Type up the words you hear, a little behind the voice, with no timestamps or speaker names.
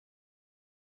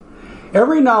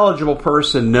Every knowledgeable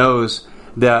person knows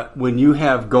that when you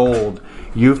have gold,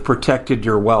 you've protected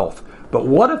your wealth. But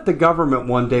what if the government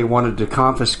one day wanted to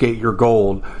confiscate your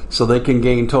gold so they can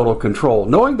gain total control,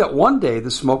 knowing that one day the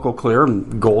smoke will clear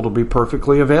and gold will be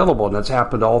perfectly available, and that's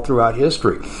happened all throughout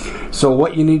history. So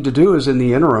what you need to do is, in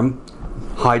the interim,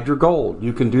 hide your gold.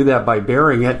 You can do that by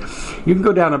burying it. You can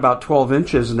go down about 12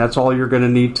 inches, and that's all you're going to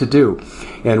need to do.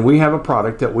 And we have a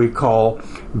product that we call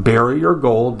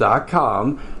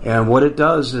buryyourgold.com, and what it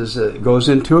does is it goes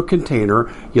into a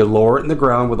container. You lower it in the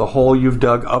ground with a hole you've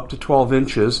dug up to 12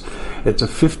 inches. It's a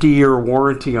 50-year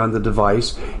warranty on the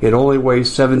device. It only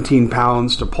weighs 17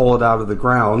 pounds to pull it out of the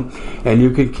ground, and you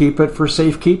can keep it for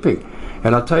safekeeping.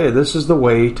 And I'll tell you, this is the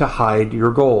way to hide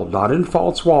your gold. Not in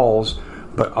false walls,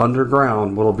 but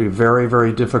underground, will be very,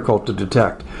 very difficult to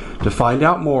detect. To find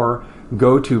out more,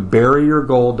 go to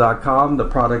buryyourgold.com. The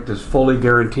product is fully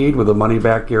guaranteed with a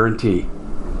money-back guarantee.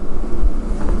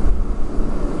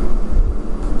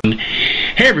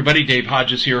 Hey everybody, Dave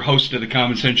Hodges here, host of the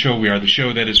Common Sense Show. We are the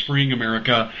show that is freeing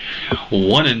America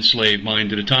one enslaved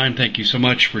mind at a time. Thank you so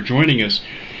much for joining us.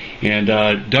 And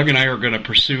Doug and I are going to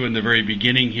pursue in the very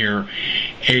beginning here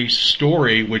a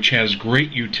story which has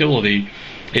great utility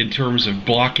in terms of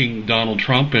blocking Donald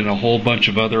Trump and a whole bunch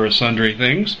of other sundry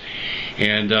things.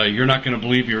 And you're not going to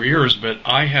believe your ears, but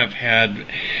I have had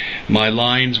my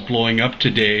lines blowing up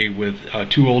today with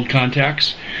two old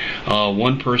contacts.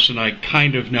 One person I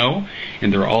kind of know,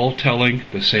 and they're all telling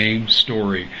the same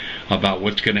story about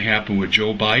what's going to happen with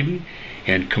Joe Biden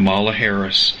and Kamala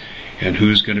Harris and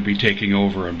who's going to be taking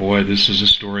over. And boy, this is a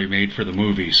story made for the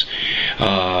movies.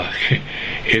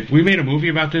 If we made a movie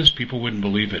about this, people wouldn't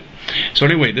believe it. So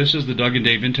anyway, this is the Doug and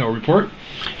Dave Intel Report,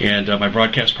 and my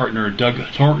broadcast partner, Doug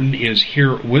Thornton, is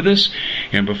here with us.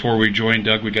 And before we join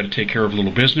Doug, we've got to take care of a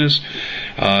little business.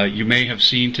 You may have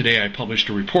seen today I published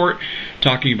a report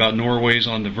talking about Norway's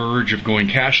on the verge of going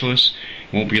cashless.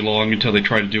 Won't be long until they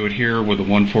try to do it here with a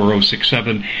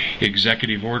 14067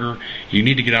 executive order. You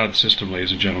need to get out of the system,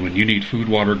 ladies and gentlemen. You need food,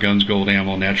 water, guns, gold,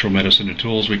 ammo, natural medicine, and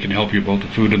tools. We can help you both the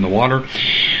food and the water.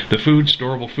 The food,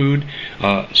 storable food,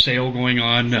 sale going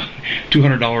on,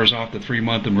 $200 off the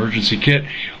 3-month emergency kit.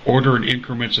 Order in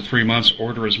increments of 3 months.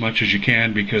 Order as much as you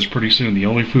can, because pretty soon the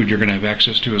only food you're going to have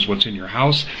access to is what's in your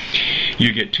house.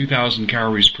 You get 2,000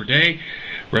 calories per day.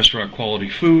 Restaurant quality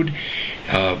food.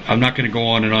 I'm not going to go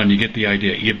on and on. You get the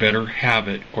idea. You better have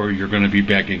it or you're going to be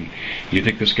begging. You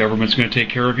think this government's going to take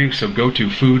care of you? So go to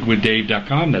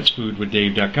foodwithdave.com. That's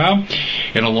foodwithdave.com.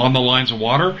 And along the lines of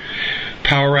water,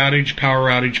 power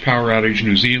outage,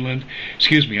 New Zealand.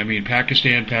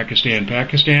 Pakistan.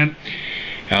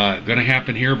 Going to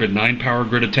happen here, but 9 power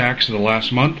grid attacks in the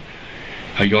last month.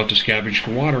 You'll have to scavenge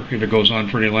for water if it goes on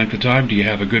for any length of time. Do you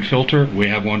have a good filter? We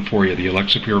have one for you. The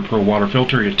Alexa Pure Pro Water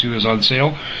Filter. It too is on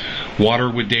sale.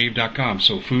 Waterwithdave.com.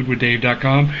 So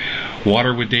foodwithdave.com,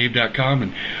 waterwithdave.com.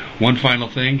 And one final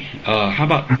thing. How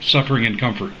about suffering and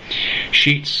comfort?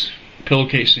 Sheets, pillow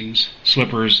casings,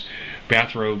 slippers,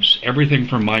 bathrobes, everything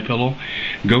from MyPillow.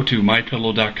 Go to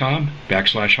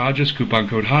mypillow.com/Hodges, coupon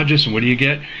code Hodges, and what do you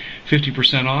get?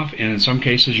 50% off, and in some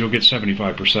cases you'll get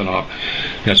 75% off.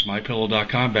 That's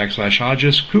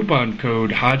mypillow.com/Hodges, coupon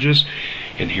code Hodges,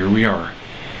 and here we are.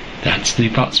 That's the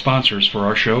sponsors for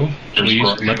our show. Please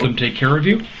let them take care of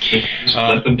you.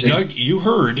 Doug, you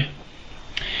heard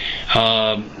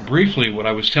briefly what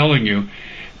I was telling you,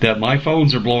 that my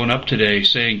phones are blowing up today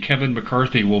saying Kevin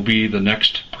McCarthy will be the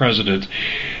next president.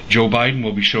 Joe Biden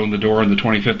will be shown the door on the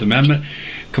 25th Amendment.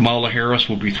 Kamala Harris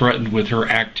will be threatened with her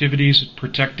activities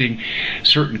protecting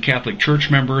certain Catholic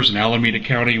church members in Alameda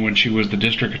County when she was the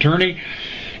district attorney.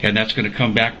 And that's going to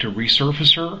come back to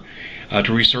resurface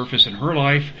in her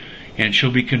life. And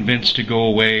she'll be convinced to go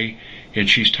away. And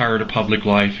she's tired of public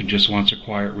life and just wants a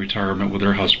quiet retirement with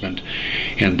her husband.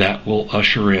 And that will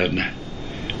usher in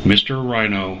Mr.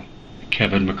 Rhino,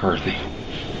 Kevin McCarthy.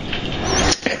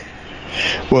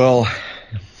 Well,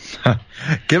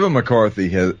 Kevin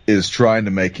McCarthy is trying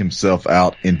to make himself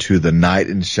out into the knight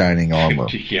in shining armor.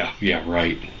 yeah,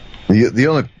 right. The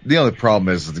only problem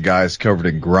is that the guy's covered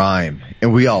in grime,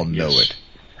 and we all know it.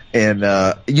 And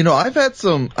I've had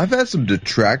some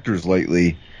detractors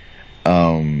lately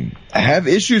have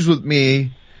issues with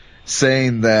me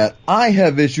saying that I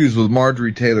have issues with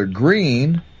Marjorie Taylor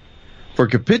Greene for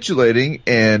capitulating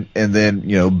and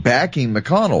then backing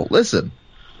McConnell. Listen,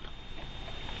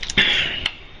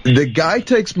 the guy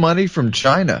takes money from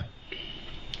China.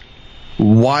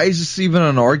 Why is this even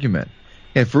an argument?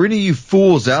 And for any of you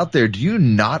fools out there, do you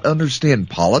not understand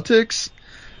politics?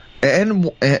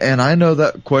 And I know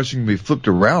that question can be flipped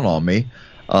around on me.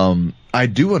 I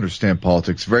do understand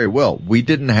politics very well. We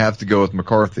didn't have to go with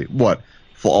McCarthy. What,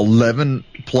 for 11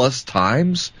 plus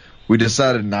times we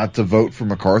decided not to vote for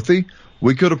McCarthy?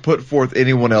 We could have put forth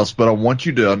anyone else, but I want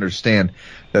you to understand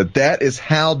that that is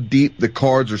how deep the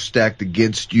cards are stacked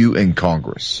against you in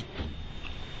Congress.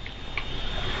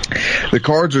 The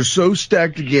cards are so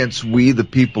stacked against we, the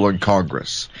people in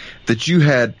Congress, that you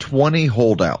had 20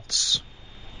 holdouts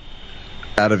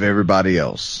out of everybody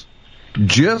else.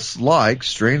 Just like,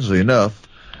 strangely enough,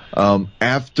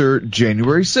 after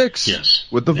January 6th, yes,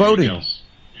 with the voting.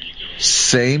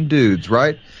 Same dudes,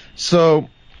 right? So,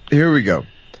 here we go.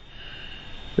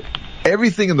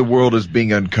 Everything in the world is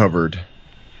being uncovered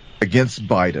against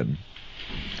Biden,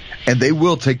 and they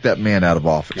will take that man out of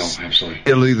office. No, absolutely.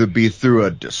 It'll either be through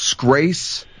a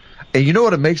disgrace, and you know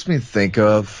what it makes me think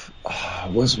of?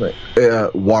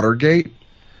 Watergate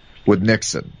with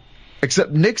Nixon.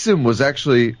 Except Nixon was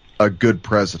actually a good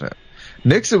president.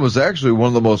 Nixon was actually one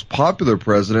of the most popular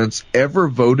presidents ever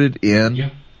voted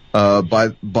in by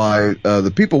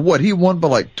the people. What, he won by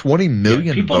like 20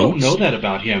 million people votes? People don't know that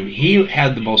about him. He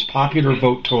had the most popular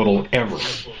vote total ever.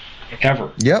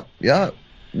 Yep, yeah.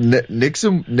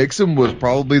 Nixon was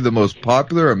probably the most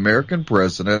popular American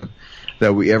president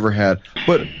that we ever had.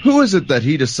 But who is it that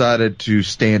he decided to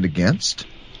stand against?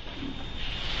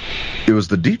 It was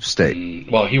the deep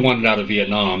state. Well, he wanted out of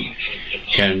Vietnam,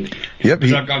 and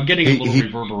I'm getting a little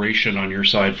reverberation on your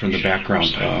side from the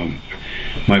background.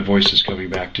 My voice is coming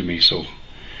back to me, so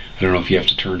I don't know if you have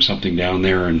to turn something down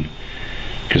there, and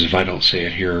because if I don't say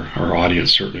it here, our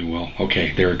audience certainly will.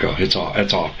 Okay, there it goes. It's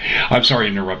off. I'm sorry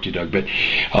to interrupt you, Doug, but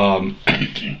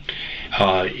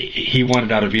he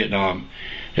wanted out of Vietnam.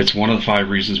 It's one of the 5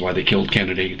 reasons why they killed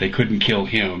Kennedy. They couldn't kill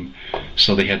him,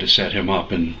 so they had to set him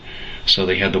up, and so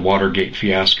they had the Watergate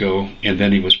fiasco, and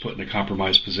then he was put in a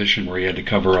compromised position where he had to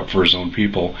cover up for his own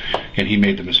people, and he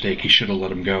made the mistake. He should have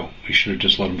let him go. He should have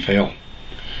just let him fail.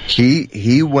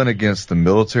 He went against the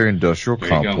military-industrial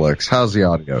complex. How's the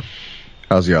audio?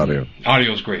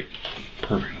 Audio's great.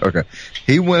 Perfect. Okay.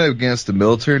 He went against the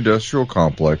military-industrial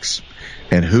complex,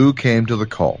 and who came to the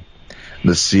call?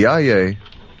 The CIA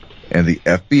and the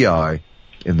FBI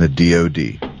and the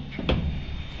DOD.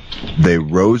 They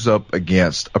rose up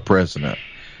against a president.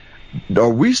 Are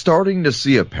we starting to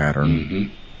see a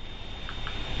pattern?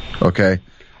 Mm-hmm. Okay.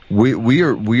 We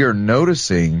are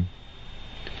noticing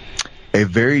a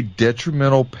very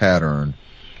detrimental pattern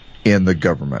in the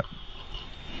government.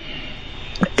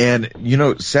 And,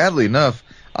 sadly enough,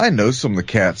 I know some of the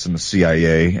cats in the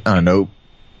CIA. I know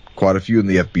quite a few in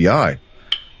the FBI.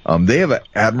 They have an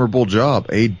admirable job,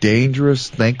 a dangerous,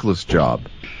 thankless job.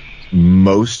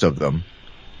 Most of them.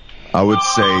 I would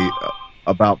say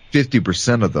about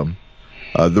 50% of them.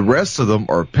 The rest of them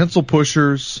are pencil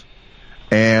pushers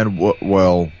and,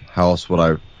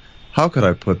 how could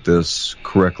I put this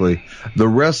correctly? The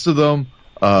rest of them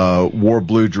wore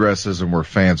blue dresses and were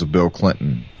fans of Bill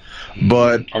Clinton.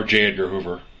 But or J. Edgar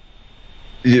Hoover.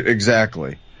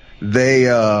 Exactly.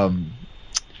 They're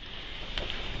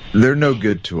no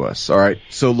good to us, all right?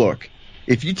 So look,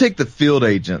 if you take the field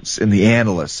agents and the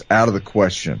analysts out of the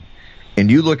question and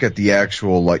you look at the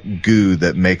actual goo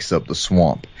that makes up the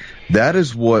swamp, that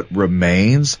is what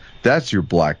remains. That's your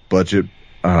black budget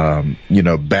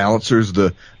balancers,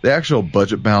 the actual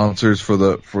budget balancers for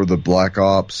the black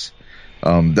ops.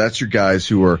 That's your guys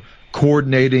who are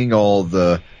coordinating all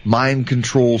the mind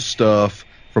control stuff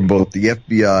from both the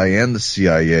FBI and the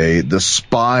CIA, the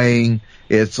spying.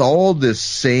 It's all this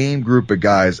same group of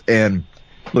guys. And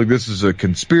look, this is a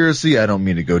conspiracy. I don't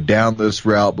mean to go down this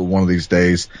route, but one of these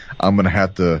days I'm going to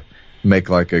have to make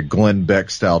like a Glenn Beck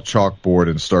style chalkboard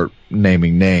and start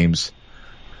naming names.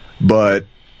 But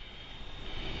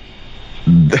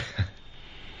this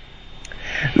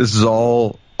is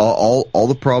all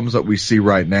the problems that we see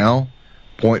right now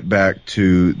point back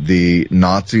to the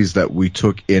Nazis that we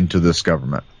took into this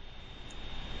government.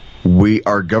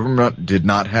 Our government did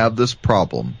not have this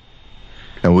problem,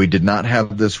 and we did not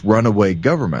have this runaway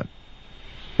government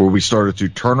where we started to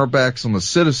turn our backs on the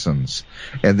citizens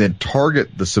and then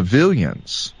target the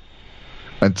civilians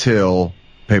until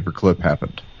paperclip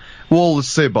happened. Well, let's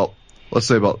say about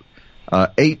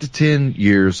 8 to 10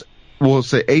 years, we'll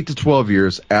say 8 to 12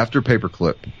 years after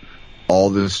paperclip,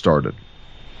 all this started.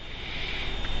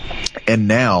 And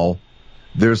now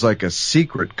there's like a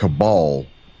secret cabal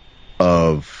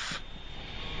of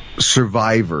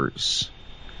survivors,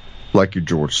 like your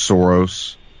George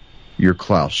Soros, your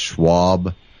Klaus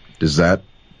Schwab. Does that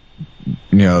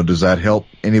help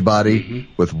anybody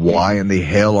with why in the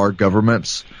hell our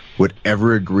governments would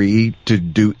ever agree to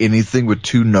do anything with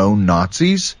two known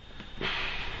Nazis?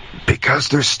 Because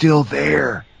they're still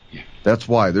there. Yeah. That's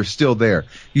why they're still there.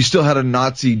 You still had a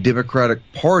Nazi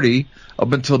Democratic Party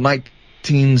up until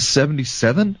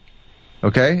 1977.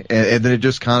 Okay, and then it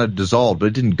just kind of dissolved, but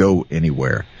it didn't go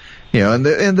anywhere. You know, and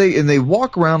they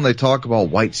walk around and they talk about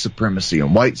white supremacy,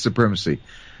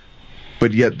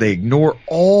 but yet they ignore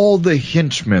all the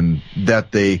henchmen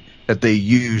that they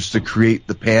use to create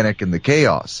the panic and the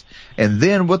chaos. And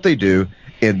then what they do,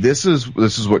 and this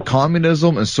is what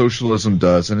communism and socialism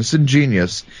does, and it's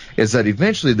ingenious, is that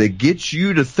eventually they get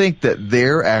you to think that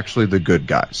they're actually the good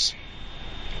guys.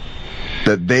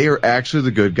 That they are actually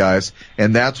the good guys,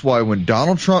 and that's why when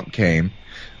Donald Trump came,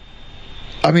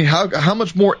 I mean, how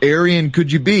much more Aryan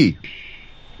could you be?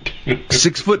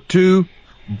 6'2",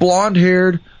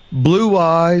 blonde-haired, blue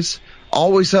eyes,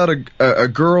 always had a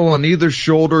girl on either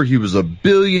shoulder. He was a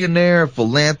billionaire,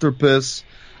 philanthropist,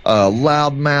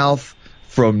 loudmouth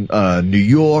from New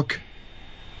York,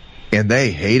 and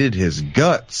they hated his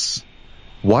guts.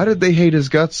 Why did they hate his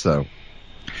guts, though?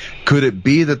 Could it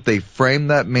be that they framed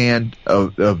that man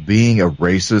of being a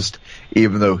racist,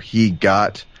 even though he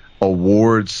got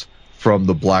awards from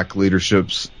the black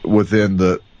leaderships within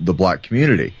the black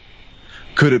community?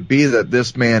 Could it be that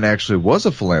this man actually was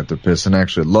a philanthropist and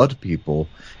actually loved people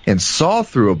and saw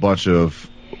through a bunch of,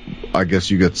 I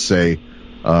guess you could say,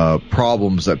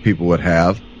 problems that people would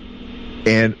have,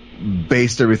 and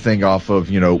based everything off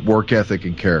of, work ethic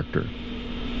and character?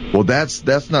 Well,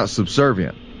 that's not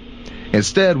subservient.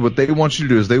 Instead, what they want you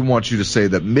to do is they want you to say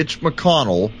that Mitch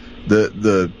McConnell,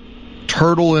 the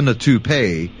turtle in a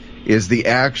toupee, is the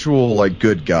actual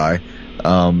good guy.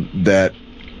 That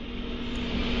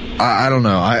I don't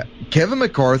know. Kevin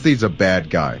McCarthy's a bad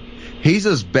guy. He's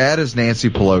as bad as Nancy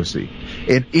Pelosi.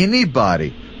 And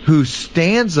anybody who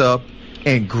stands up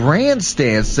and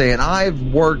grandstands saying, "I've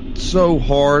worked so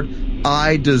hard,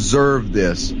 I deserve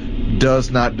this," does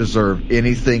not deserve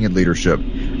anything in leadership.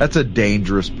 That's a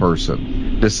dangerous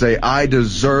person to say, "I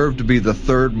deserve to be the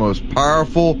third most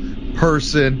powerful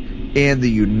person in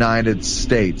the United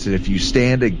States, and if you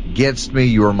stand against me,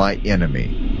 you're my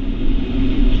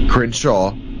enemy."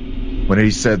 Crenshaw, when he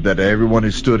said that everyone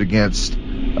who stood against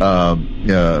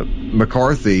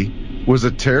McCarthy was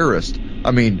a terrorist.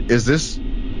 I mean,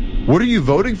 what are you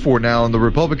voting for now in the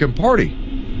Republican Party?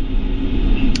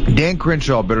 Dan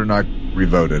Crenshaw better not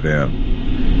re-vote it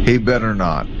in. He better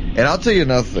not. And I'll tell you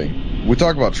another thing. We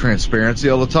talk about transparency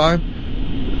all the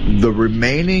time. The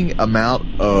remaining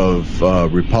amount of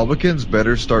Republicans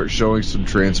better start showing some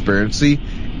transparency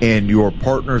in your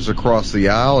partners across the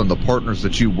aisle and the partners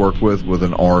that you work with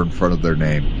an R in front of their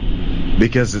name.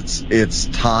 Because it's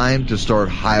time to start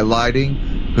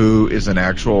highlighting who is an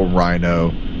actual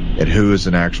rhino and who is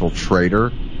an actual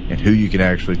traitor and who you can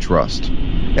actually trust.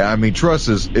 I mean, trust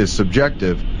is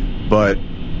subjective, but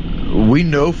we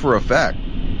know for a fact,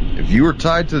 if you are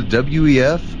tied to the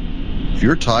WEF, if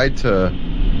you're tied to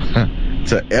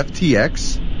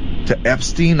FTX, to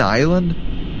Epstein Island,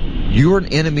 you're an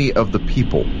enemy of the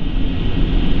people.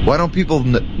 Why don't people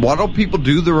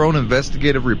do their own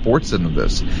investigative reports into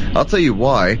this? I'll tell you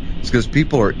why. It's because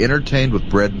people are entertained with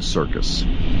bread and circus.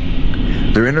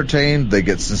 They're entertained. They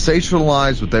get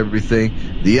sensationalized with everything.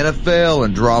 The NFL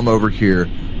and drama over here.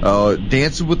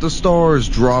 Dancing with the Stars,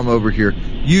 drama over here.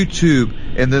 YouTube,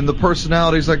 and then the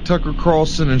personalities like Tucker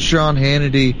Carlson and Sean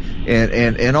Hannity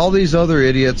and all these other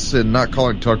idiots, and not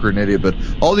calling Tucker an idiot, but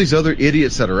all these other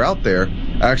idiots that are out there.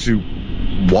 I actually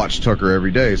watch Tucker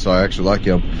every day, so I actually like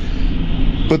him.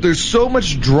 But there's so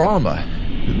much drama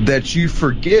that you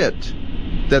forget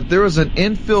that there was an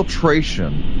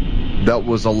infiltration that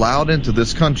was allowed into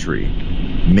this country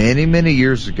many, many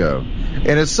years ago.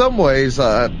 And in some ways,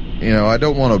 I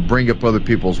don't want to bring up other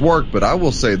people's work, but I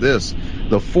will say this.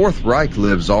 The Fourth Reich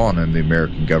lives on in the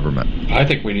American government. I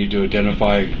think we need to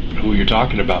identify who you're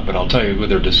talking about, but I'll tell you who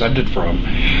they're descended from.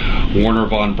 Werner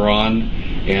von Braun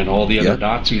and all the other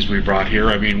Nazis we brought here.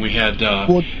 I mean, we had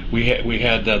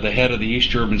the head of the East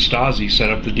German Stasi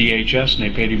set up the DHS, and they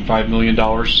paid him $5 million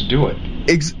to do it.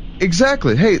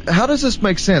 Exactly. Hey, how does this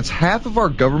make sense? Half of our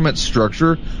government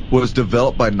structure was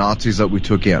developed by Nazis that we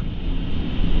took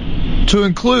in, to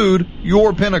include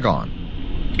your Pentagon.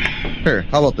 Here,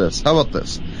 how about this?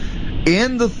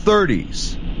 In the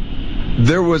 30s,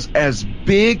 there was as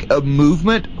big a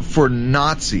movement for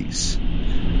Nazis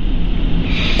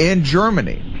in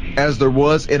Germany as there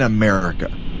was in America.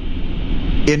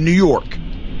 In New York,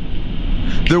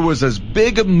 there was as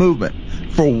big a movement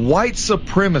for white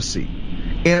supremacy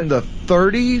in the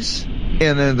 30s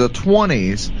and in the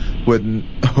 20s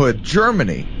with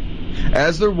Germany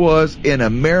as there was in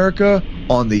America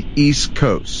on the East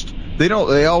Coast. They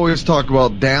always talk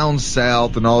about down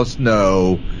south and all this.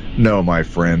 No, No, my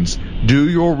friends. Do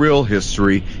your real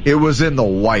history. It was in the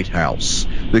White House.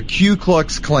 The Ku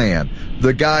Klux Klan,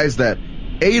 the guys that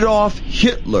Adolf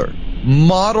Hitler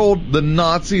modeled the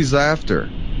Nazis after,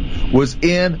 was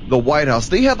in the White House.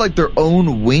 They had like their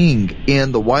own wing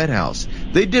in the White House.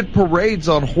 They did parades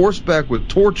on horseback with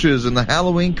torches and the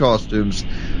Halloween costumes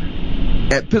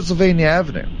at Pennsylvania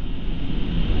Avenue.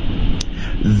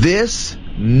 This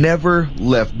never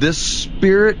left. This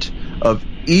spirit of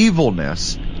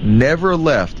evilness never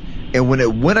left. And when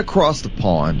it went across the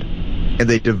pond and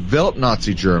they developed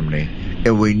Nazi Germany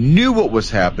and we knew what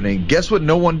was happening, guess what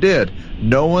no one did?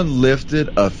 No one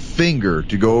lifted a finger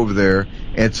to go over there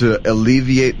and to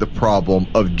alleviate the problem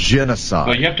of genocide.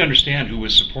 Well, you have to understand who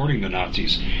was supporting the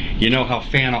Nazis. You know how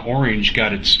Fanta Orange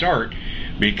got its start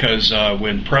because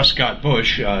when Prescott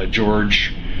Bush,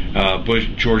 George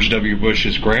W.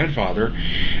 Bush's grandfather,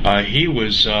 he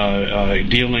was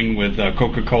dealing with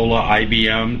Coca-Cola,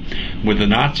 IBM, with the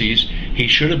Nazis. He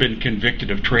should have been convicted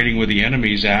of Trading with the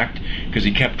Enemies Act because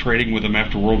he kept trading with them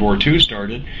after World War II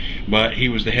started, but he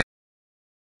was the head.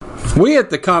 We at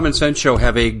the Common Sense Show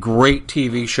have a great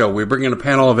TV show. We bring in a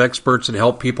panel of experts and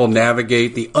help people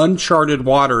navigate the uncharted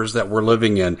waters that we're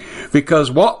living in.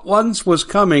 Because what once was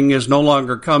coming is no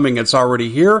longer coming. It's already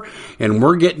here, and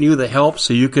we're getting you the help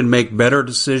so you can make better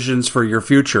decisions for your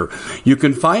future. You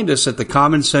can find us at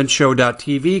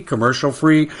thecommonsenseshow.tv,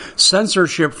 commercial-free,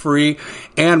 censorship-free,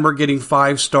 and we're getting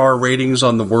 5-star ratings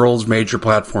on the world's major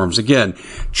platforms. Again,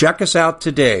 check us out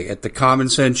today at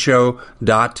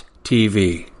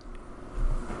thecommonsenseshow.tv.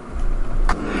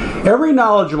 Every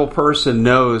knowledgeable person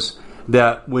knows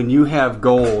that when you have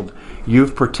gold,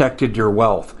 you've protected your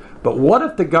wealth. But what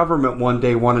if the government one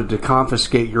day wanted to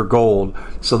confiscate your gold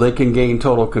so they can gain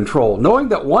total control, knowing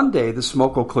that one day the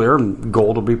smoke will clear and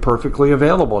gold will be perfectly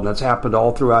available, and that's happened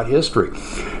all throughout history.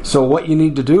 So what you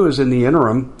need to do is, in the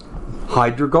interim,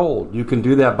 hide your gold. You can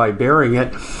do that by burying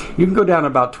it. You can go down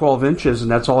about 12 inches, and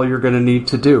that's all you're going to need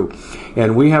to do.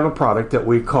 And we have a product that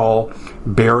we call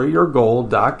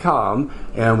buryyourgold.com,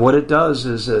 and what it does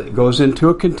is it goes into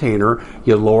a container.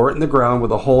 You lower it in the ground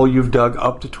with a hole you've dug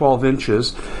up to 12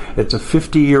 inches. It's a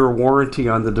 50-year warranty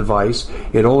on the device.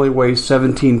 It only weighs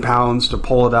 17 pounds to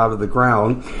pull it out of the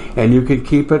ground, and you can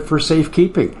keep it for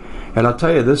safekeeping. And I'll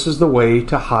tell you, this is the way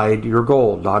to hide your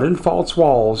gold. Not in false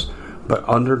walls, but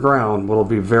underground will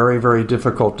be very, very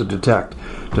difficult to detect.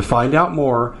 To find out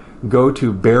more, go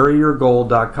to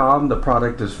buryyourgold.com. The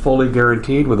product is fully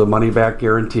guaranteed with a money-back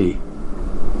guarantee.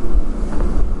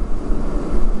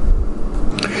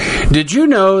 Did you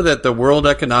know that the World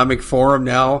Economic Forum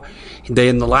now,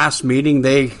 in the last meeting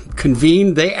they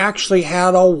convened, they actually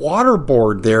had a water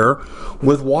board there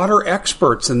with water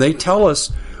experts, and they tell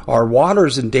us our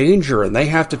water's in danger and they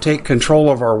have to take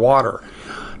control of our water.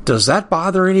 Does that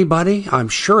bother anybody? I'm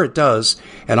sure it does.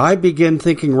 And I begin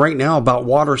thinking right now about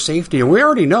water safety. And we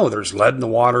already know there's lead in the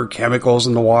water, chemicals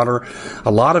in the water.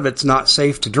 A lot of it's not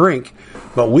safe to drink.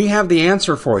 But we have the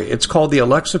answer for you. It's called the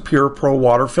Alexa Pure Pro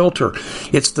Water Filter.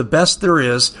 It's the best there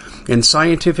is, and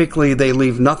scientifically they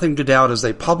leave nothing to doubt as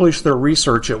they publish their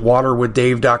research at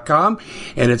waterwithdave.com,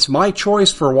 and it's my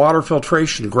choice for water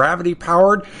filtration. Gravity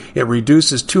powered, it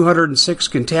reduces 206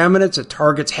 contaminants, it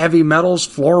targets heavy metals,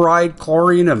 fluoride,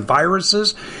 chlorine, and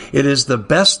viruses. It is the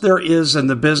best there is in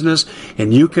the business,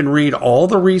 and you can read all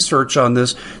the research on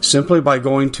this simply by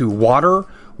going to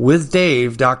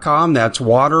waterwithdave.com. That's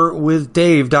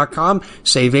waterwithdave.com.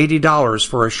 Save $80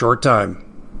 for a short time.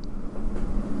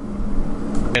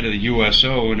 Head of the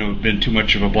USO, and it had been too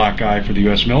much of a black eye for the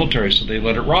U.S. military, so they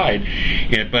let it ride.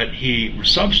 But he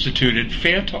substituted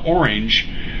Fanta Orange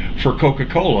for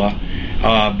Coca-Cola,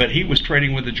 but he was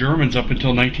trading with the Germans up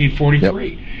until 1943.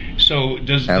 Yep. So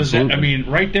does that, I mean,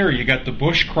 right there you got the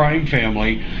Bush crime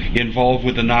family involved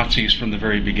with the Nazis from the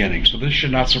very beginning. So this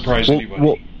should not surprise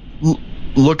anybody. Well,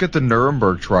 look at the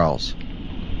Nuremberg trials.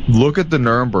 Look at the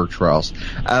Nuremberg trials.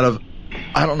 Out of,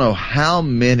 I don't know how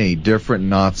many different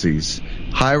Nazis,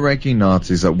 high-ranking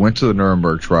Nazis that went to the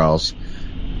Nuremberg trials,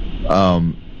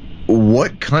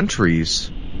 what countries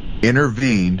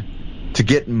intervened to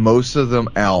get most of them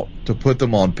out, to put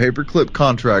them on paperclip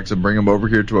contracts and bring them over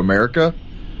here to America?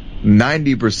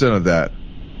 90% of that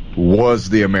was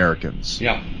the Americans.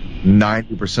 Yeah.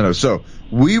 90% of it. So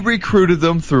we recruited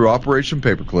them through Operation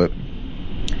Paperclip.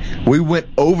 We went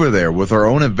over there with our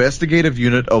own investigative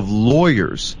unit of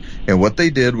lawyers, and what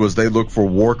they did was they looked for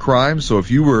war crimes. So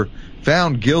if you were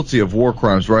found guilty of war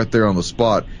crimes right there on the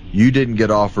spot, you didn't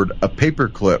get offered a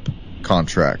paperclip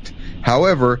contract.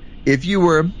 However, if you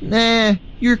were,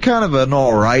 you're kind of an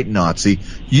alright Nazi,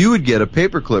 you would get a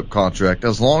paperclip contract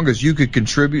as long as you could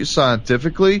contribute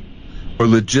scientifically or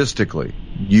logistically.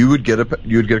 you would get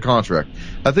a contract.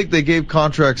 I think they gave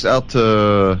contracts out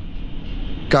to,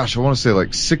 gosh, I want to say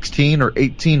like 16 or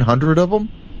 1,800 of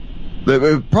them.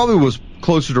 It probably was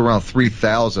closer to around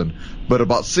 3,000, but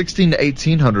about 16 to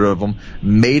 1,800 of them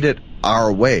made it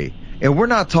our way. And we're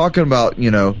not talking about,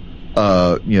 your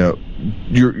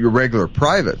regular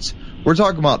privates. We're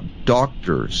talking about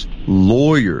doctors,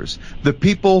 lawyers, the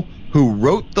people who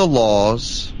wrote the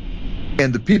laws,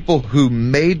 and the people who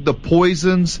made the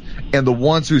poisons, and the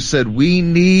ones who said we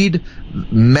need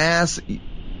mass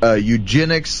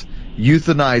eugenics,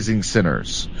 euthanizing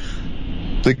centers.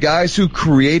 The guys who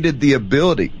created the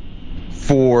ability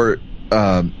for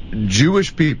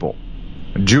Jewish people,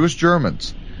 Jewish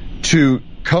Germans, to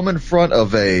come in front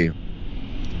of a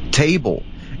table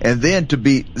and then to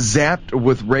be zapped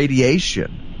with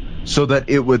radiation so that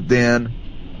it would then,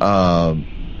 I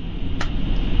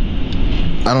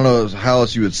don't know how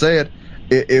else you would say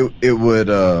it, it would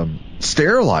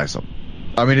sterilize them.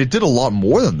 I mean, it did a lot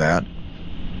more than that,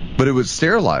 but it would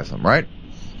sterilize them, right?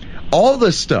 All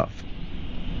this stuff.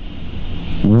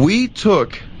 We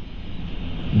took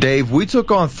on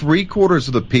 3/4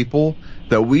 of the people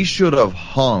that we should have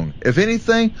hung. If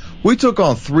anything, we took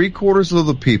on 3/4 of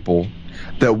the people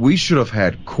that we should have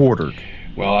had quartered.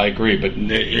 Well, I agree, but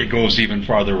it goes even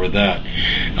farther with that.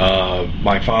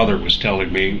 My father was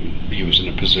telling me, he was in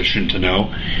a position to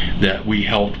know, that we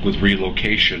helped with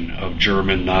relocation of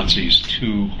German Nazis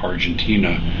to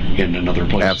Argentina and other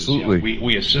places. Absolutely. Yeah,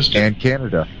 we assisted. And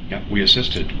Canada. Yeah, we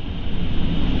assisted.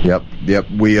 Yep.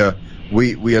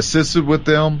 We assisted with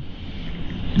them.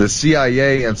 The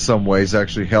CIA, in some ways,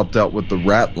 actually helped out with the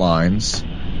rat lines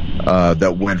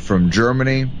that went from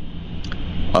Germany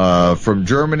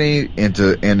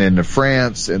into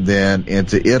France, and then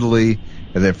into Italy,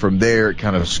 and then from there it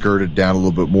kind of skirted down a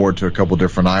little bit more to a couple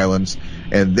different islands,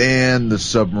 and then the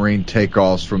submarine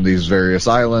takeoffs from these various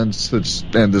islands,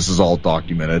 and this is all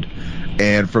documented,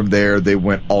 and from there they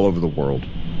went all over the world.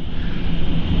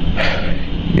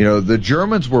 The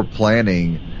Germans were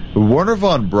planning Wernher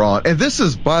von Braun, and this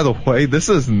is, by the way, this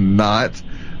is not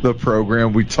the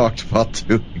program we talked about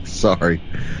doing. Sorry.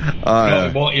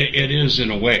 No, well, it is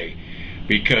in a way,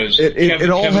 because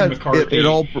Kevin McCarthy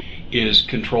is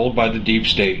controlled by the deep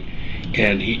state,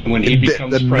 and when he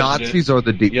becomes the president, Nazis are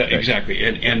the deep state. Yeah, exactly,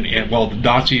 and the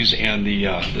Nazis and the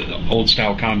old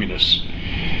style communists.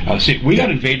 We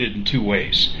got invaded in two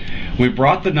ways. We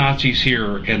brought the Nazis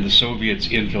here, and the Soviets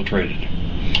infiltrated.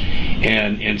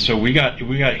 And so we got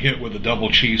hit with a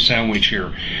double cheese sandwich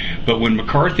here. But when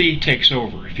McCarthy takes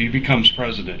over, if he becomes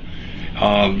president,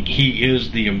 he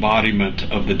is the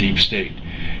embodiment of the deep state.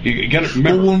 You got to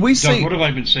remember, when we Doug, what have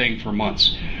I been saying for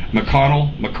months?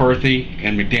 McConnell, McCarthy,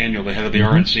 and McDaniel, the head of the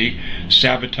RNC,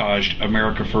 sabotaged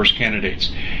America First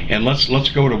candidates. And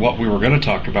let's go to what we were going to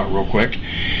talk about real quick.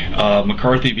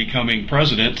 McCarthy becoming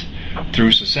president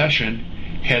through secession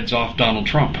heads off Donald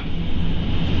Trump.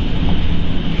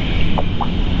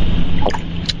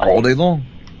 All day long.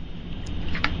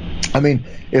 I mean,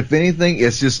 if anything,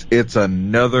 it's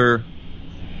another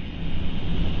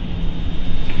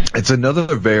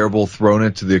variable thrown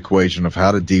into the equation of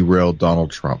how to derail Donald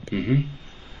Trump. Mm-hmm.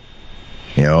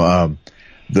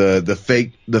 The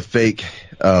fake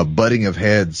butting of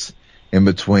heads in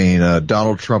between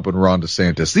Donald Trump and Ron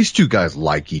DeSantis. These two guys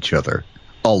like each other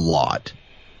a lot.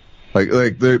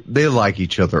 Like they like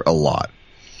each other a lot.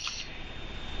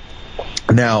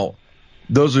 Now,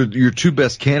 those are your two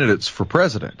best candidates for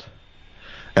president.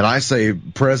 And I say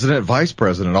president, vice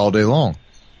president all day long.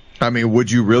 I mean, would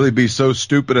you really be so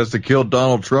stupid as to kill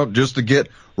Donald Trump just to get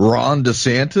Ron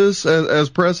DeSantis as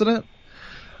president?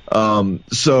 And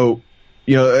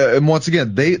once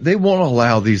again, they won't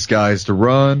allow these guys to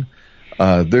run.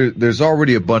 There's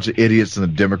already a bunch of idiots in the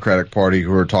Democratic Party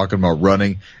who are talking about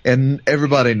running, and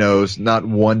everybody knows not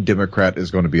one Democrat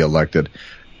is going to be elected.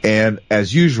 And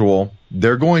as usual,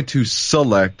 they're going to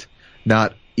select,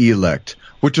 not elect,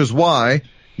 which is why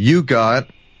you got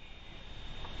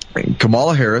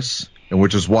Kamala Harris, and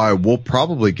which is why we'll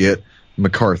probably get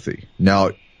McCarthy.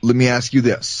 Now, let me ask you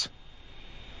this.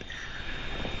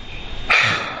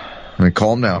 Let me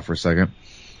calm down for a second.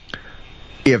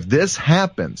 If this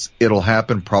happens, it'll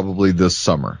happen probably this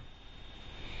summer.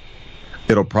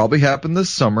 It'll probably happen this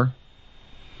summer.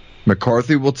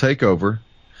 McCarthy will take over,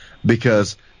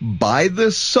 because by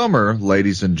this summer,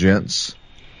 ladies and gents,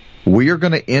 we are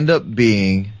going to end up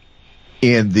being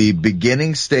in the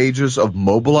beginning stages of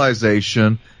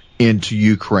mobilization into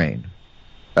Ukraine.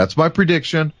 That's my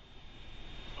prediction.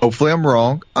 Hopefully I'm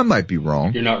wrong. I might be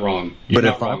wrong. You're not wrong. You're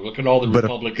not wrong. Look at all the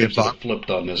Republicans that have flipped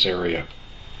on this area.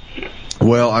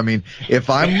 Well, I mean,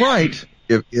 if I'm right,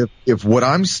 if what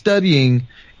I'm studying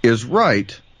is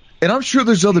right, and I'm sure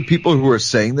there's other people who are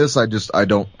saying this, I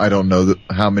don't know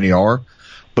how many are,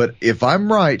 but if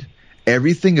I'm right,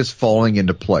 everything is falling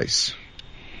into place.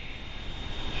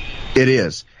 It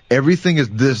is. Everything is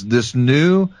this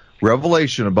new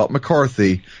revelation about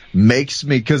McCarthy makes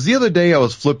me, because the other day I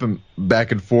was flipping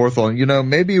back and forth on,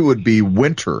 maybe it would be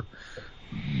winter,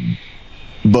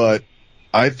 but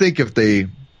I think the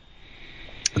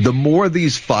more of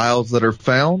these files that are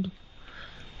found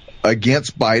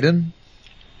against Biden,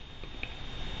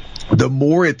 the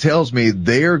more it tells me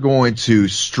they are going to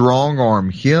strong arm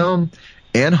him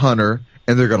and Hunter,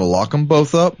 and they're going to lock them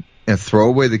both up and throw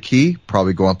away the key,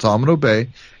 probably Guantanamo Bay,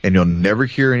 and you'll never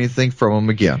hear anything from them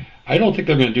again. I don't think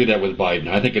they're going to do that with Biden.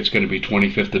 I think it's going to be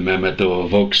 25th Amendment. They'll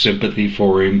evoke sympathy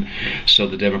for him so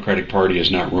the Democratic Party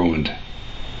is not ruined.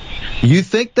 You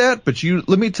think that, but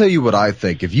let me tell you what I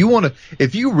think. If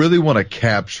you really want to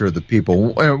capture the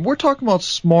people, and we're talking about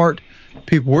smart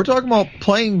people, we're talking about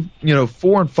playing,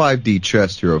 4 and 5D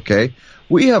chess here, okay?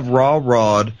 We have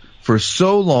Rod for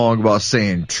so long about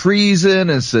saying treason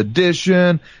and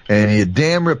sedition, and you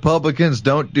damn Republicans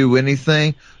don't do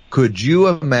anything. Could you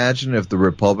imagine if the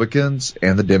Republicans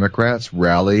and the Democrats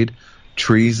rallied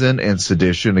treason and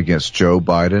sedition against Joe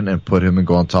Biden and put him in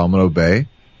Guantanamo Bay?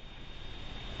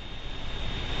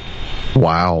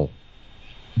 Wow.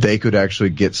 They could actually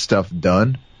get stuff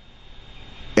done,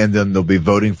 and then they'll be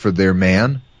voting for their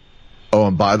man. Oh,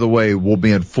 and by the way, we'll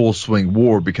be in full swing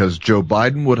war because Joe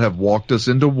Biden would have walked us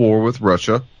into war with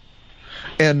Russia,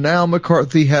 and now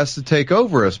McCarthy has to take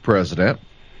over as president.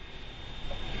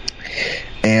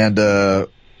 And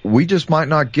we just might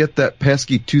not get that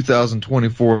pesky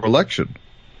 2024 election.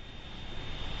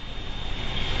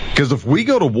 Because if we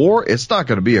go to war, it's not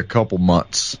going to be a couple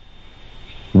months.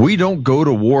 We don't go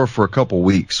to war for a couple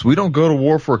weeks. We don't go to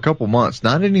war for a couple months.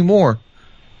 Not anymore.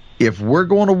 If we're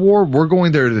going to war, we're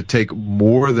going there to take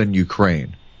more than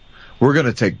Ukraine. We're going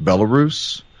to take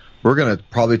Belarus. We're going to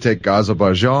probably take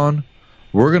Azerbaijan.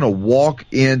 We're going to walk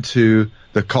into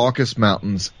the Caucasus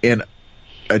Mountains and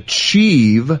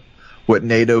achieve what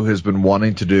NATO has been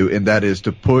wanting to do, and that is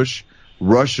to push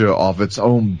Russia off its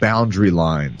own boundary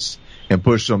lines and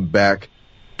push them back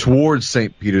towards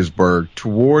St. Petersburg,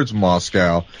 towards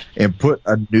Moscow, and put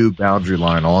a new boundary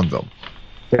line on them.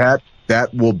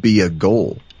 That will be a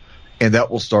goal, and that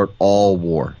will start all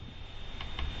war.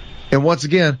 And once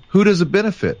again, who does it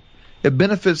benefit? It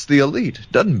benefits the elite.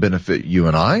 It doesn't benefit you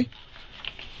and I,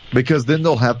 because then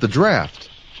they'll have to draft,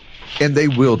 and they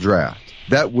will draft.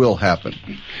 That will happen.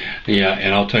 Yeah,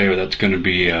 and I'll tell you, that's going to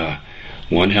be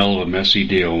one hell of a messy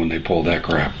deal when they pull that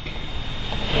crap.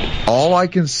 All I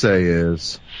can say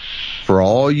is, for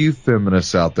all you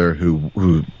feminists out there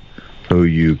who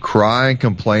you cry and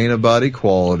complain about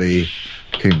equality,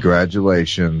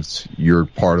 congratulations, you're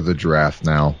part of the draft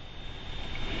now.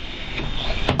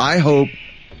 I hope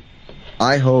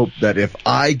that if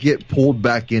I get pulled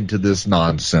back into this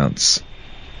nonsense,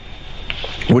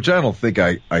 which I don't think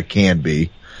I can be.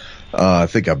 I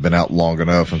think I've been out long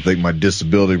enough. I think my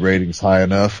disability rating's high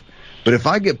enough. But if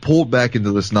I get pulled back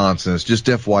into this nonsense, just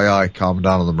FYI, calm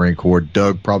down on the Marine Corps.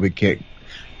 Doug probably can't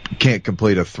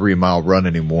complete a 3-mile run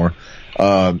anymore.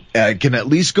 I can at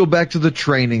least go back to the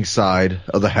training side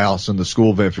of the house in the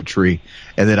School of Infantry,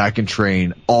 and then I can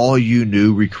train all you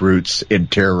new recruits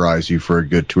and terrorize you for a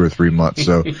good 2 or 3 months.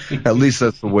 So at least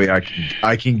that's the way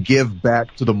I can give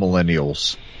back to the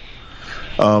millennials.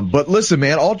 But listen,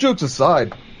 man, all jokes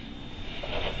aside,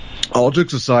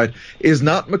 is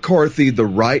not McCarthy the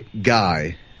right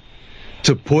guy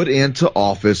to put into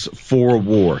office for a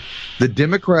war? The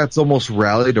Democrats almost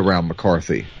rallied around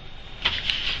McCarthy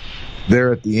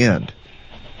there at the end.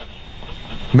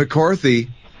 McCarthy,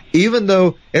 even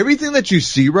though everything that you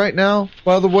see right now,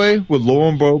 by the way, with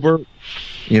Lauren Boebert,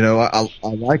 I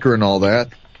like her and all that.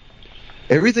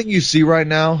 Everything you see right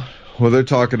now, where they're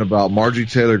talking about Marjorie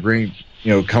Taylor Greene,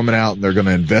 coming out and they're going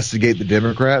to investigate the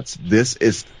Democrats. This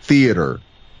is theater.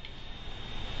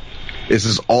 This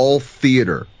is all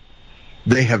theater.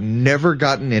 They have never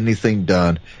gotten anything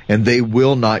done, and they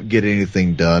will not get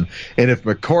anything done. And if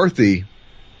McCarthy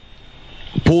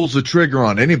pulls the trigger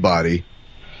on anybody,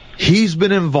 he's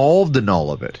been involved in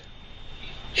all of it.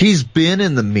 He's been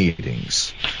in the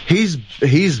meetings. He's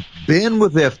been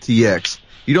with FTX.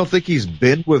 You don't think he's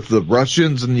been with the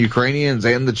Russians and the Ukrainians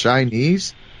and the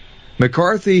Chinese?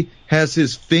 McCarthy has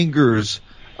his fingerprints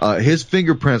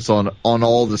on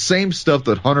all the same stuff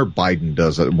that Hunter Biden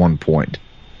does at one point.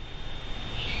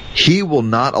 He will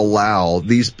not allow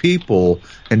these people,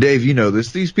 and Dave, you know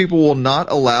this, these people will not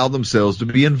allow themselves to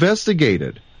be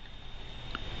investigated.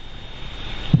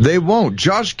 They won't.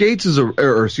 Matt Gaetz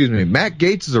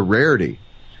is a rarity.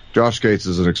 Josh Gates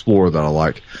is an explorer that I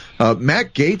like.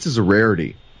 Matt Gaetz is a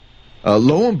rarity.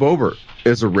 Lowen Boebert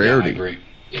is a rarity. Yeah, I agree.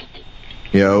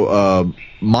 You know,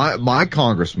 my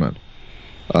congressman,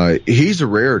 he's a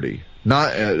rarity.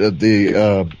 Not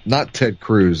not Ted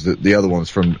Cruz, the other ones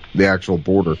from the actual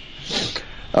border.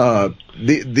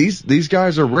 These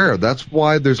guys are rare. That's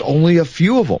why there's only a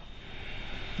few of them.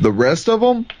 The rest of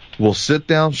them will sit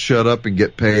down, shut up, and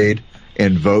get paid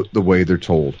and vote the way they're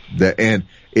told. And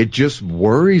it just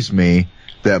worries me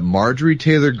that Marjorie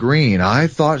Taylor Greene, I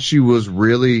thought she was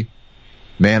one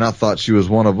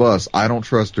of us. I don't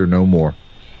trust her no more.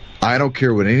 I don't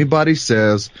care what anybody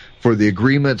says for the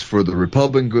agreements for the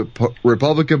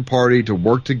Republican Party to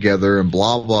work together and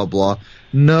blah, blah, blah.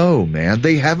 No, man,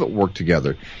 they haven't worked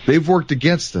together. They've worked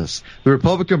against us. The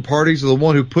Republican parties are the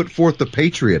one who put forth the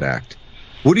Patriot Act.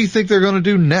 What do you think they're going to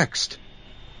do next?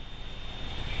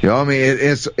 You know, I mean,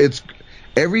 it's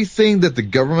everything that the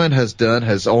government has done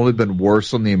has only been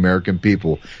worse on the American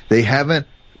people. They haven't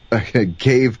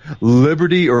gave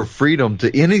liberty or freedom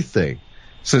to anything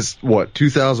since,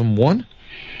 2001?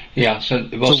 Yeah, since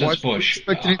Bush.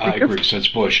 I agree, since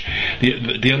Bush.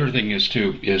 The other thing is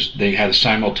they had a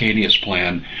simultaneous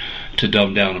plan to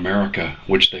dumb down America,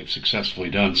 which they've successfully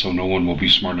done, so no one will be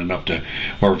smart enough to,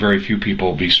 or very few people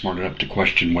will be smart enough to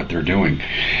question what they're doing. We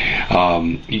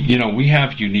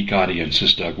have unique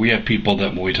audiences, Doug. We have people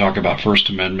that when we talk about First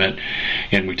Amendment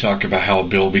and we talk about how a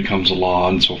bill becomes a law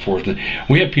and so forth,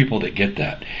 we have people that get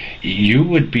that. You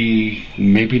would be,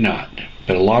 maybe not,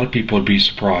 but a lot of people would be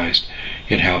surprised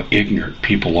at how ignorant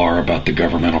people are about the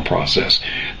governmental process.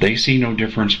 They see no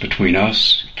difference between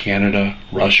us, Canada,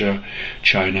 Russia,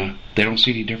 China. They don't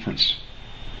see any difference.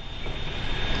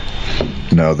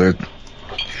 No,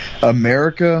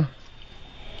 America,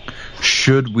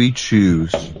 should we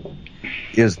choose,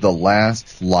 is the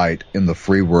last light in the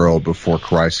free world before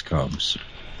Christ comes.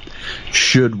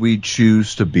 Should we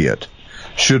choose to be it?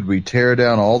 Should we tear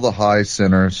down all the high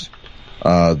centers,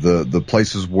 the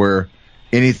places where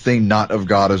anything not of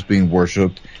God is being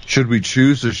worshipped? Should we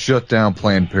choose to shut down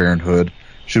Planned Parenthood?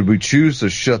 Should we choose to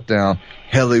shut down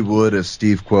Hollywood, as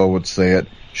Steve Quayle would say it?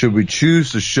 Should we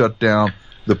choose to shut down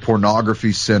the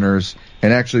pornography centers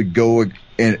and actually go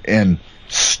and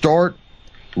start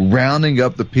rounding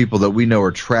up the people that we know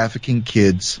are trafficking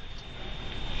kids?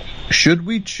 Should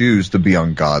we choose to be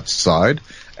on God's side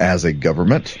as a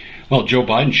government? Well, Joe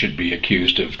Biden should be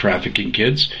accused of trafficking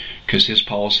kids because his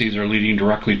policies are leading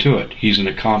directly to it. He's an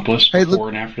accomplice before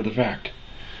and after the fact.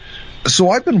 So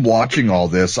I've been watching all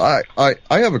this. I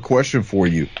have a question for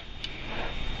you.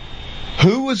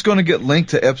 Who is going to get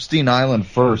linked to Epstein Island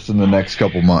first in the next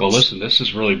couple months? Well, listen, this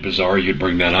is really bizarre you'd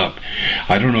bring that up.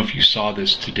 I don't know if you saw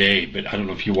this today, but I don't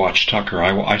know if you watched Tucker.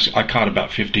 I caught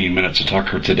about 15 minutes of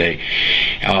Tucker today.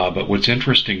 But what's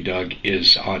interesting, Doug,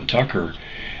 is on Tucker,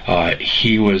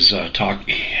 he was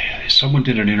someone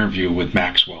did an interview with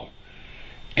Maxwell.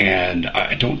 And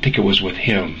I don't think it was with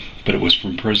him, but it was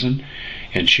from prison.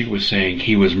 And she was saying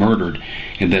he was murdered.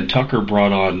 And then Tucker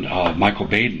brought on Michael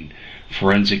Baden,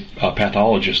 forensic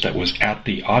pathologist that was at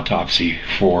the autopsy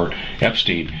for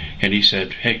Epstein. And he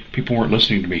said, hey, people weren't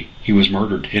listening to me. He was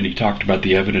murdered. And he talked about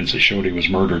the evidence that showed he was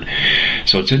murdered.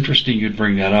 So it's interesting you'd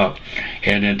bring that up.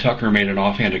 And then Tucker made an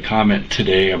offhanded comment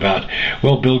today about,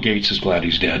 well, Bill Gates is glad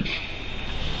he's dead.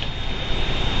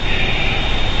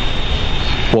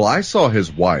 Well, I saw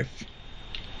his wife,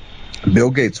 Bill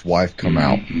Gates' wife, come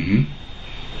out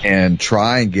and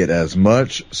try and get as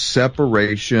much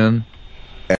separation.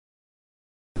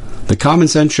 The Common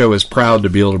Sense Show is proud to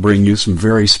be able to bring you some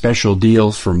very special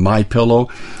deals from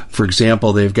MyPillow. For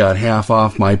example, they've got half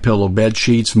off MyPillow bed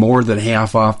sheets, more than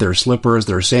half off their slippers,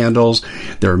 their sandals,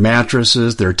 their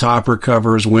mattresses, their topper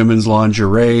covers, women's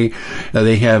lingerie.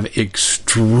 They have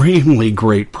extremely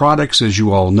great products, as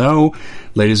you all know.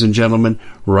 Ladies and gentlemen,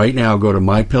 right now go to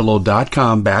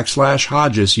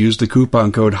mypillow.com/Hodges. Use the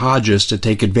coupon code Hodges to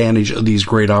take advantage of these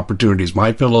great opportunities.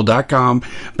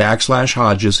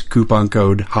 mypillow.com/Hodges, coupon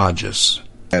code Hodges.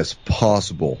 As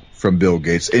possible from Bill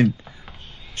Gates. And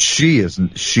she is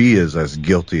as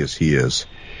guilty as he is.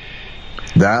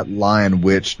 That lying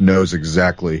witch knows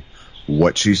exactly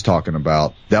what she's talking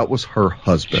about. That was her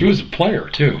husband. She was a player,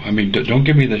 too. I mean, don't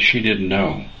give me that she didn't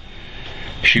know.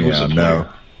 She was a player.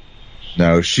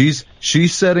 No, she's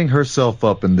setting herself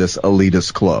up in this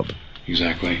elitist club.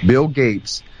 Exactly. Bill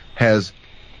Gates has,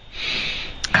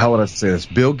 how would I say this?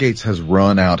 Bill Gates has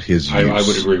run out his use. I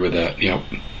would agree with that, yep.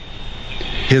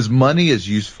 His money is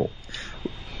useful.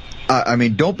 I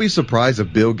mean, don't be surprised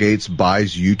if Bill Gates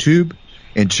buys YouTube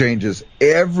and changes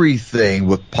everything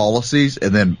with policies,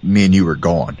 and then me and you are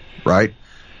gone, right?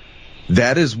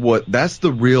 That's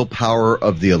the real power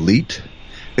of the elite,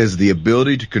 is the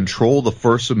ability to control the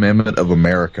First Amendment of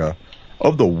America,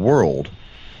 of the world,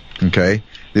 okay?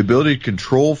 The ability to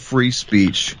control free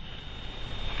speech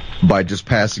by just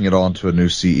passing it on to a new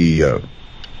CEO.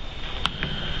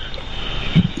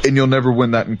 And you'll never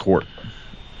win that in court.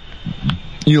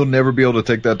 You'll never be able to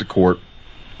take that to court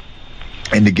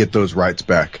and to get those rights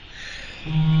back.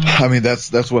 I mean,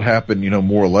 that's what happened,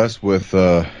 more or less with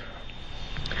Elon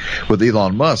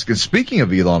Musk. And speaking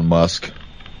of Elon Musk,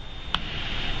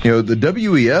 the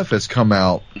WEF has come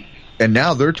out, and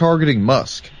now they're targeting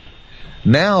Musk.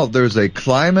 Now there's a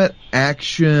climate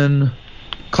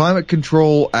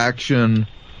control action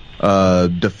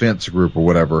defense group or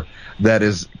whatever that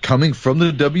is coming from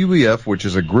the WEF, which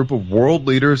is a group of world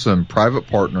leaders and private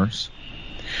partners,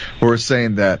 who are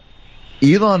saying that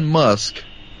Elon Musk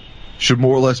should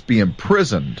more or less be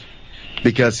imprisoned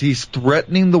because he's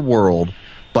threatening the world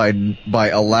by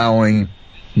allowing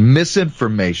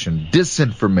misinformation,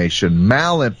 disinformation,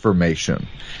 malinformation,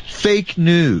 fake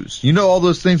news. All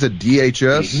those things that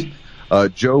DHS,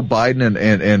 Joe Biden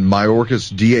and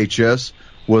Mayorkas DHS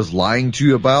was lying to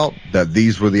you about, that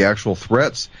these were the actual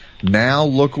threats. Now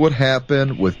look what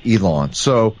happened with Elon.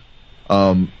 So,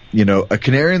 a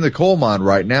canary in the coal mine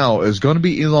right now is going to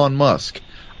be Elon Musk.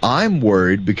 I'm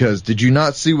worried because did you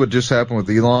not see what just happened with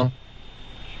Elon?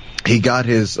 He got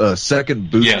his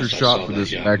second booster shot for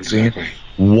this vaccine. Exactly.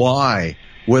 Why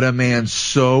would a man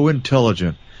so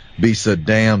intelligent be so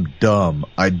damn dumb?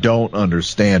 I don't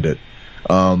understand it.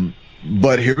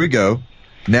 But here we go.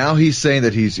 Now he's saying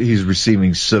that he's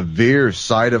receiving severe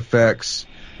side effects.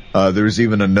 There's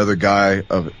even another guy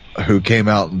who came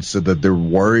out and said that they're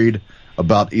worried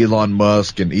about Elon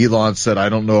Musk, and Elon said, I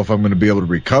don't know if I'm going to be able to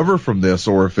recover from this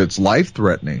or if it's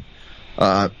life-threatening.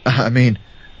 I mean,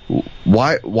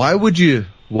 why would you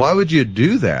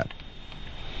do that?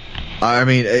 I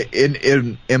mean,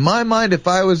 in my mind, if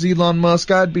I was Elon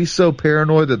Musk, I'd be so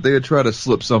paranoid that they would try to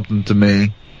slip something to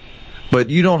me. But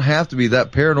you don't have to be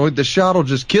that paranoid. The shot will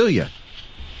just kill you.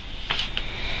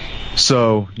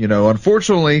 So,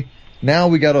 unfortunately, now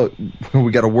we gotta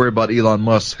worry about Elon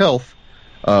Musk's health.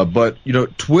 But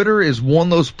Twitter is one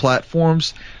of those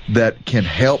platforms that can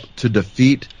help to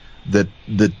defeat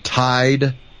the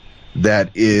tide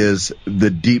that is the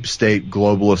deep state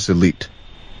globalist elite.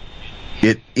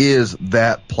 It is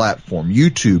that platform.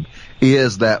 YouTube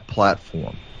is that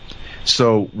platform.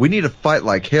 So we need to fight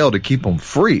like hell to keep them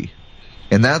free.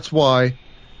 And that's why,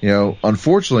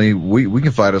 unfortunately, we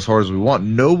can fight as hard as we want.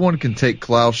 No one can take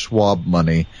Klaus Schwab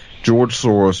money, George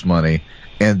Soros money,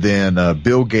 and then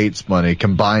Bill Gates money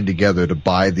combined together to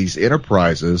buy these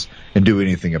enterprises and do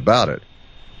anything about it.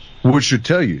 Which should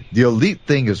tell you, the elite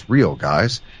thing is real,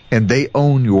 guys, and they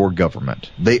own your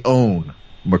government. They own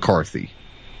McCarthy.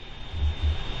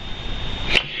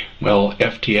 Well,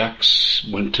 FTX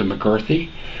went to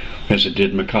McCarthy, as it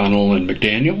did McConnell and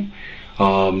McDaniel.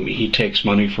 He takes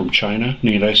money from China.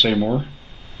 Need I say more?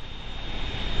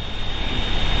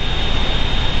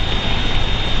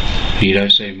 Need I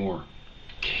say more?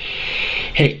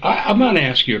 Hey, I'm going to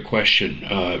ask you a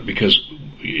question because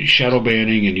shadow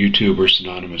banning and YouTube are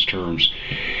synonymous terms.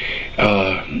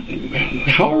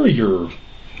 How are your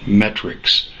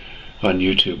metrics on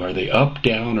YouTube? Are they up,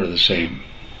 down, or the same?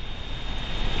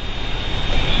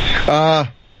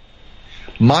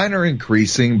 Mine are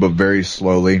increasing, but very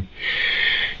slowly.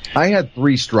 I had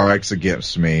 3 strikes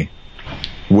against me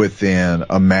within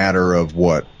a matter of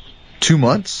 2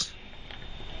 months?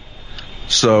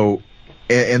 So,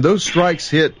 and those strikes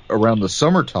hit around the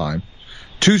summertime.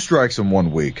 2 strikes in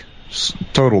 1 week.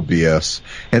 Total BS.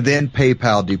 And then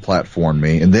PayPal deplatformed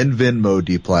me, and then Venmo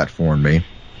deplatformed me.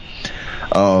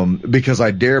 Because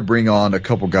I dare bring on a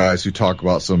couple guys who talk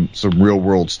about some real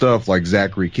world stuff, like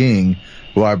Zachary King,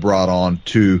 who I brought on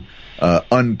to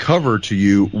uncover to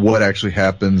you what actually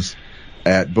happens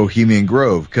at Bohemian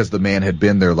Grove, because the man had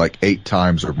been there like 8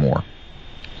 times or more.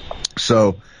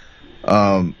 So,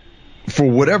 for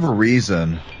whatever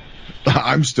reason,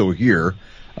 I'm still here.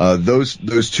 Those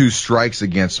 2 strikes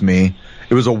against me,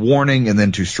 it was a warning and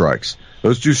then 2 strikes.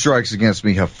 Those 2 strikes against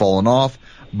me have fallen off,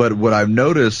 but what I've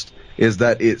noticed is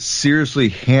that it seriously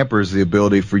hampers the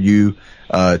ability for you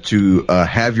to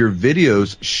have your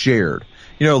videos shared.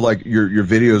 Like your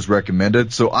videos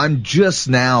recommended. So I'm just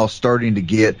now starting to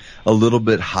get a little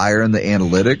bit higher in the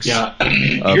analytics. Yeah,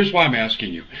 here's why I'm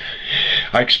asking you.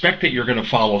 I expect that you're going to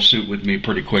follow suit with me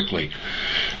pretty quickly.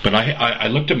 But I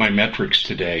looked at my metrics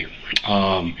today.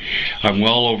 I'm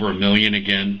well over 1 million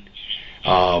again.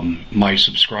 My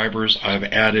subscribers, I've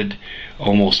added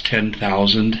almost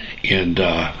 10,000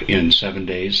 in 7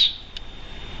 days.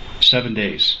 7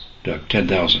 days, Doug,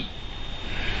 10,000.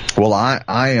 Well,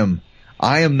 I am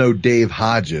no Dave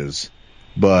Hodges,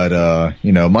 but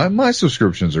my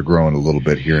subscriptions are growing a little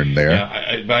bit here and there.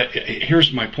 Yeah, but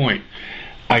here's my point.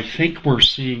 I think we're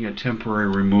seeing a temporary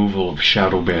removal of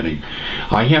shadow banning.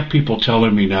 I have people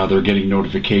telling me now they're getting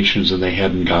notifications and they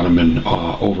hadn't got them in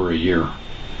over a year.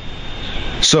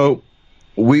 So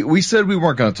we said we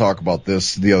weren't going to talk about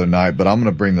this the other night, but I'm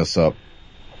going to bring this up.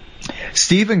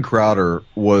 Steven Crowder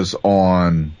was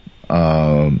on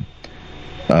Timcast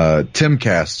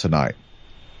tonight,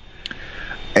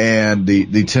 and the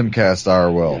Timcast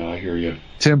IRL. Yeah, I hear you.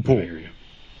 Tim Pool. I hear you.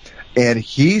 And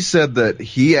he said that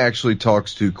he actually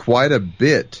talks to quite a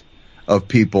bit of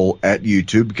people at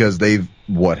YouTube because they've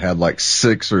had like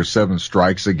 6 or 7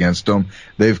 strikes against them.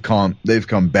 They've come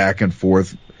back and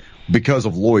forth because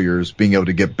of lawyers being able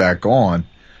to get back on.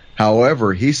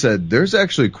 However, he said there's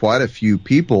actually quite a few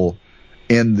people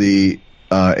in the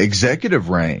executive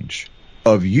range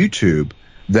of YouTube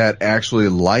that actually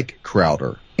like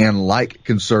Crowder and like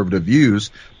conservative views,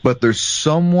 but there's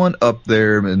someone up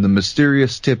there in the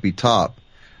mysterious tippy top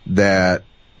that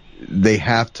they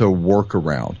have to work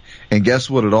around. And guess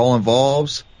what it all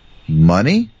involves?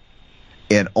 Money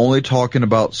and only talking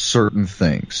about certain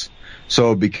things.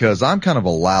 So because I'm kind of a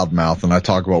loudmouth and I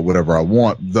talk about whatever I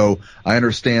want, though I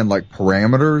understand like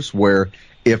parameters where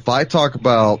if I talk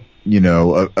about,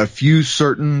 a few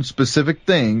certain specific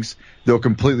things, they'll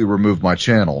completely remove my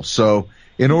channel. So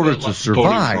in order to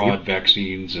survive, voting fraud,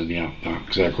 vaccines, and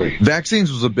exactly.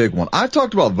 Vaccines was a big one. I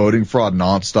talked about voting fraud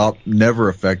nonstop. Never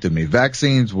affected me.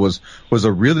 Vaccines was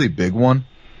a really big one.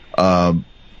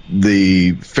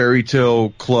 The fairy tale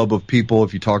club of people,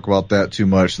 if you talk about that too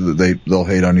much, they'll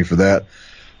hate on you for that.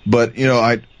 But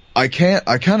I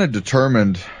kind of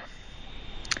determined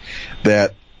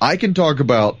that I can talk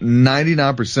about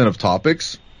 99% of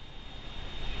topics,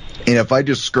 and if I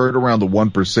just skirt around the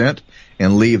 1%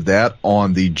 and leave that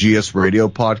on the GS Radio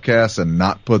podcast and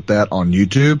not put that on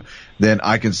YouTube, then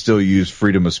I can still use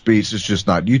freedom of speech. It's just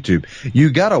not YouTube.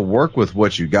 You got to work with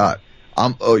what you got.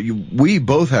 We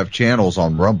both have channels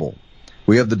on Rumble.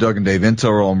 We have the Doug and Dave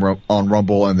Intel on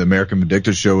Rumble, and the American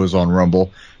Vindicta Show is on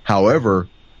Rumble. However,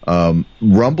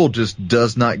 Rumble just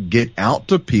does not get out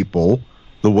to people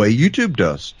the way YouTube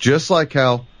does. Just like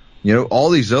how, all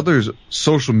these other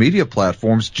social media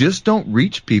platforms just don't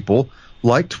reach people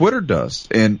like Twitter does.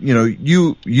 And,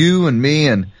 you and me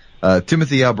and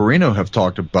Timothy Alberino have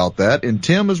talked about that, and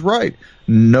Tim is right.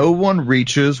 No one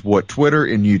reaches what Twitter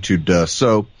and YouTube does.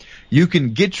 So you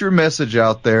can get your message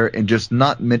out there and just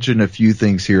not mention a few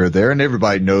things here or there, and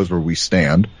everybody knows where we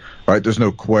stand, right? There's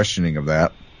no questioning of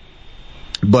that.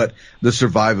 But the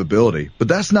survivability. But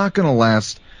that's not going to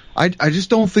last. I just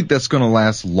don't think that's going to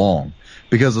last long,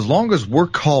 because as long as we're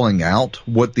calling out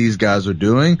what these guys are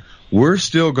doing, we're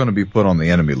still going to be put on the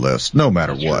enemy list, no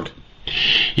matter what. True.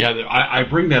 Yeah, I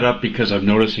bring that up because I'm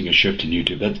noticing a shift in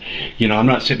YouTube. That's, I'm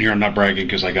not sitting here, I'm not bragging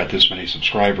because I got this many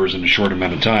subscribers in a short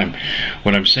amount of time.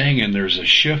 What I'm saying, and there's a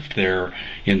shift there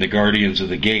in the Guardians of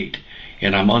the Gate,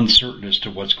 and I'm uncertain as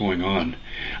to what's going on.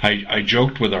 I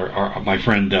joked with my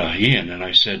friend Ian, and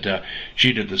I said,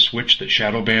 gee, did the switch that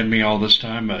shadow banned me all this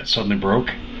time suddenly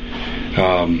broke?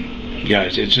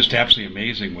 It's just absolutely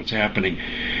amazing what's happening.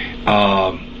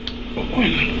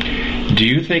 Do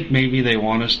you think maybe they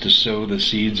want us to sow the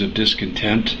seeds of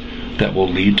discontent that will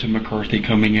lead to McCarthy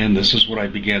coming in? This is what I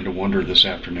began to wonder this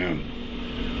afternoon.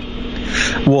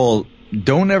 Well,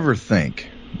 don't ever think.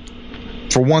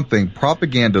 For one thing,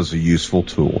 propaganda is a useful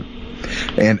tool.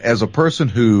 And as a person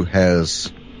who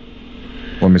has,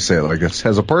 let me say it like this,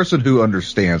 as a person who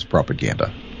understands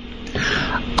propaganda,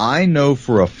 I know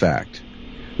for a fact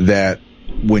that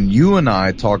when you and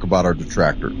I talk about our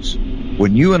detractors,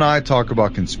 when you and I talk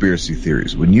about conspiracy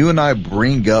theories, when you and I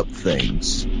bring up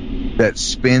things that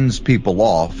spins people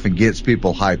off and gets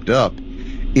people hyped up,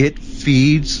 it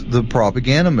feeds the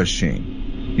propaganda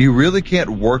machine. You really can't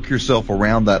work yourself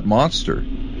around that monster.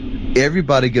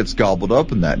 Everybody gets gobbled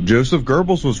up in that. Joseph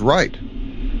Goebbels was right.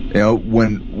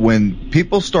 When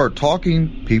people start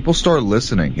talking, people start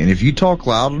listening. And if you talk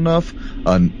loud enough,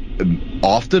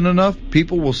 often enough,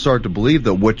 people will start to believe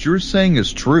that what you're saying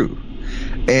is true.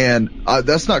 And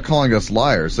that's not calling us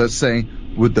liars. That's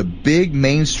saying with the big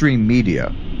mainstream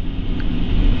media,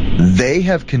 they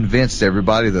have convinced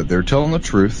everybody that they're telling the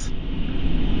truth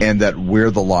and that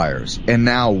we're the liars. And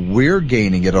now we're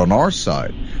gaining it on our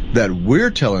side, that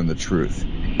we're telling the truth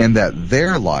and that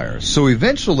they're liars. So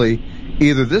eventually,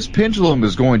 either this pendulum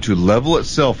is going to level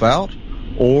itself out,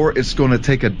 or it's going to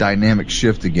take a dynamic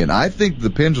shift again. I think the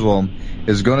pendulum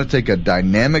is going to take a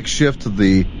dynamic shift to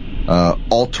the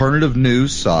alternative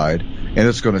news side, and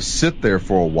it's going to sit there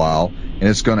for a while, and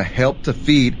it's going to help to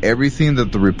feed everything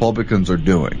that the Republicans are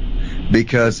doing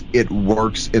because it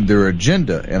works in their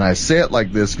agenda. And I say it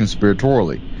like this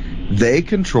conspiratorially. They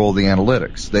control the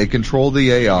analytics. They control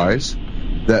the AIs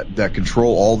that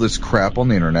control all this crap on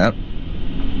the internet.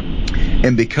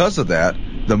 And because of that,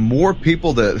 the more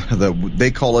people that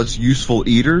they call us useful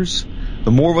eaters,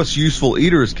 the more of us useful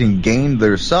eaters can gain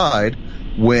their side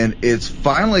when it's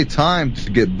finally time to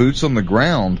get boots on the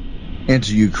ground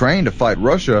into Ukraine to fight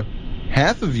Russia.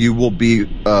 Half of you will be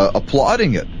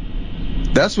applauding it.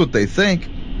 That's what they think.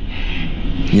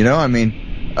 You know, I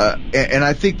mean, and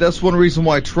I think that's one reason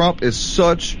why Trump is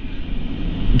such a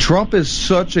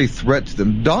threat to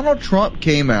them. Donald Trump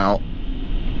came out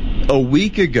a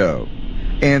week ago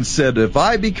and said, if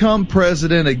I become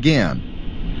president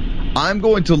again, I'm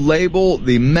going to label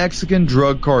the Mexican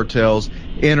drug cartels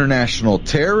international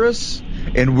terrorists,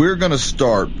 and we're going to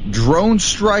start drone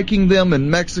striking them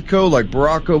in Mexico like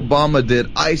Barack Obama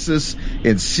did ISIS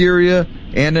in Syria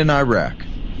and in Iraq.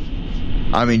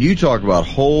 I mean, you talk about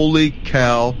holy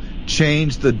cow,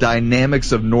 change the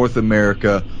dynamics of North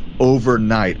America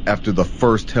overnight after the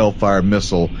first Hellfire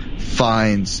missile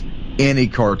finds any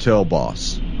cartel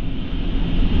boss.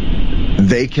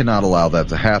 They cannot allow that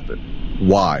to happen.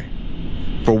 Why?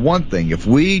 For one thing, if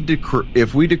we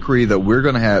decree that we're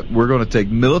going to take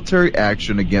military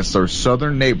action against our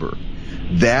southern neighbor,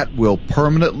 that will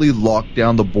permanently lock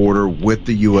down the border with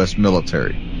the U.S.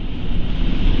 military.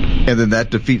 And then that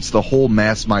defeats the whole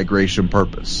mass migration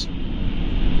purpose.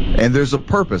 And there's a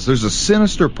purpose. There's a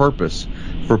sinister purpose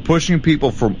for pushing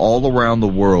people from all around the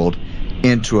world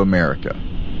into America.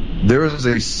 There is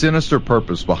a sinister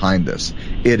purpose behind this.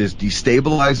 It is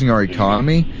destabilizing our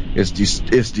economy. It's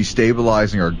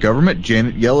destabilizing our government.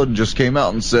 Janet Yellen just came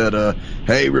out and said,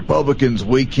 "Hey, Republicans,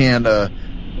 we can't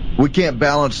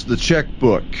balance the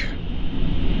checkbook,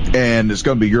 and it's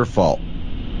going to be your fault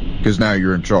because now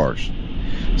you're in charge."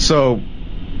 So,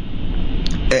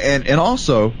 and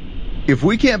also, if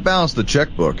we can't balance the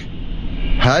checkbook,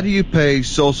 how do you pay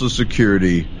Social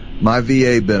Security, my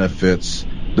VA benefits,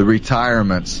 the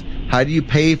retirements? How do you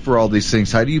pay for all these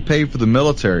things? How do you pay for the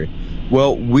military?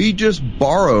 Well, we just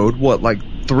borrowed, like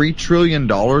 $3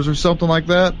 trillion or something like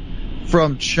that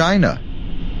from China.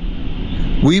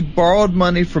 We borrowed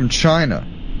money from China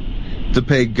to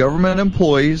pay government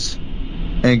employees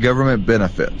and government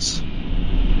benefits.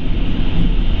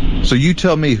 So you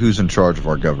tell me who's in charge of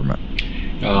our government.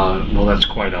 Well, that's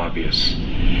quite obvious.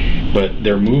 But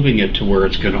they're moving it to where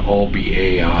it's going to all be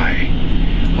AI.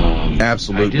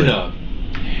 Absolutely.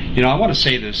 I want to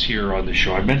say this here on the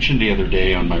show. I mentioned the other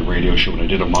day on my radio show when I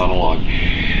did a monologue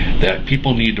that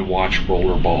people need to watch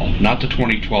Rollerball. Not the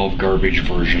 2012 garbage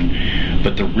version,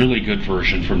 but the really good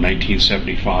version from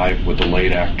 1975 with the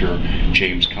late actor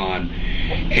James Caan.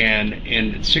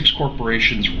 And 6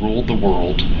 corporations ruled the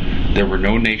world. There were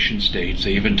no nation states.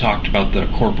 They even talked about the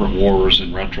corporate wars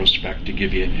in retrospect to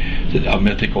give you a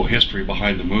mythical history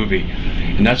behind the movie.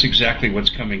 And that's exactly what's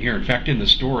coming here. In fact, in the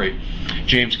story,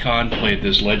 James Caan played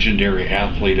this legendary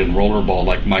athlete in rollerball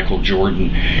like Michael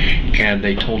Jordan, and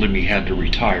they told him he had to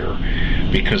retire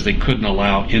because they couldn't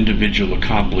allow individual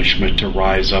accomplishment to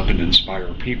rise up and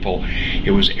inspire people.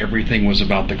 Everything was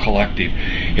about the collective.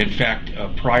 In fact,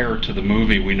 prior to the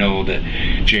movie, we know that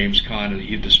James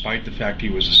Caan, despite the fact he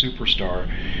was a superstar,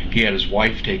 he had his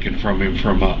wife taken from him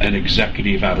from an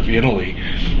executive out of Italy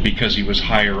because he was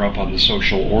higher up on the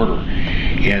social order.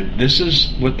 And this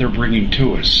is what they're bringing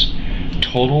to us.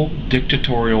 Total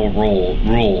dictatorial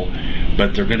rule,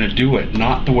 but they're going to do it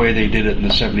not the way they did it in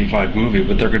the 75 movie,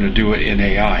 but they're going to do it in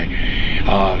AI.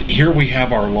 Here we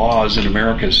have our laws in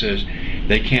America that says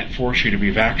they can't force you to be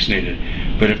vaccinated,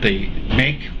 but if they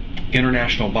make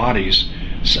international bodies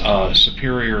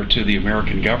superior to the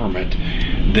American government,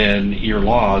 then your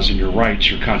laws and your rights,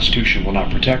 your Constitution will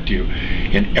not protect you,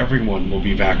 and everyone will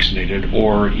be vaccinated,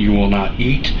 or you will not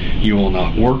eat, you will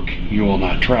not work, you will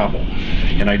not travel.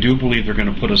 And I do believe they're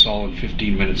going to put us all in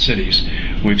 15-minute cities.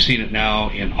 We've seen it now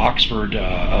in Oxford,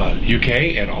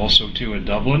 UK, and also too in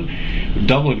Dublin.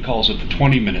 Dublin calls it the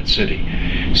 20-minute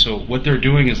city. So what they're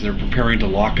doing is they're preparing to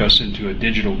lock us into a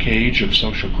digital cage of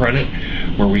social credit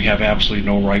where we have absolutely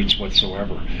no rights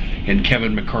whatsoever. And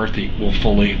Kevin McCarthy will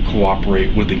fully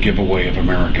cooperate with the giveaway of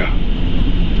America.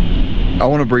 I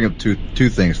want to bring up two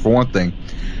things. For one thing,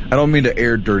 I don't mean to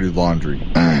air dirty laundry.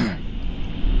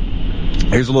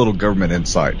 Here's a little government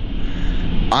insight.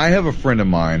 I have a friend of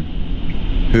mine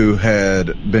who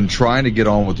had been trying to get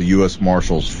on with the U.S.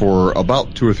 Marshals for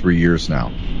about 2 or 3 years now.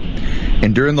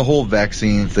 And during the whole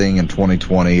vaccine thing in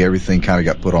 2020, everything kind of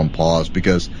got put on pause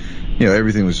because,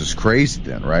 everything was just crazy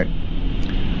then, right?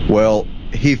 Well,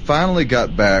 he finally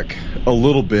got back a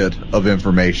little bit of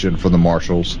information from the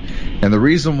Marshals. And the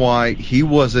reason why he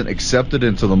wasn't accepted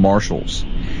into the Marshals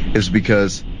is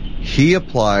because he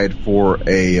applied for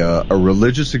a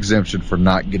religious exemption for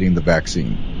not getting the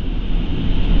vaccine.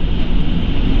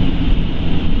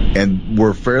 And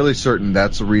we're fairly certain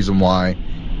that's the reason why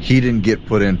he didn't get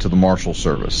put into the Marshal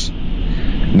Service.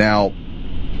 Now,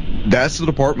 that's the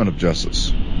Department of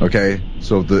Justice, okay?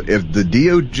 So if the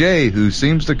DOJ, who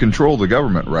seems to control the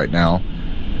government right now,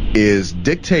 is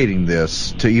dictating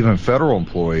this to even federal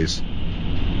employees,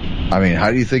 I mean, how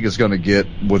do you think it's going to get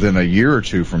within a year or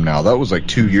two from now? That was like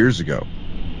 2 years ago.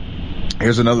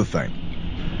 Here's another thing.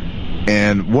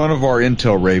 And one of our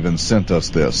Intel Ravens sent us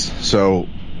this. So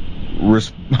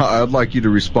I'd like you to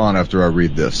respond after I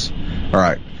read this. All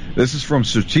right. This is from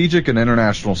Strategic and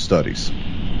International Studies.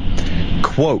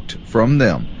 Quote from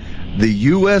them: the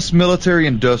U.S.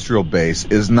 military-industrial base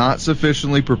is not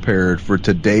sufficiently prepared for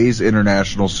today's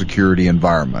international security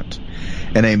environment.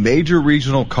 In a major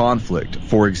regional conflict,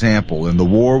 for example, in the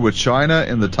war with China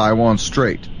in the Taiwan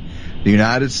Strait, the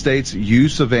United States'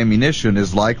 use of ammunition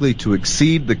is likely to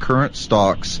exceed the current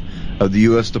stocks of the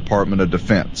U.S. Department of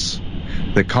Defense.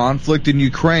 The conflict in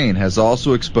Ukraine has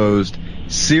also exposed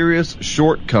serious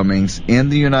shortcomings in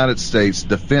the United States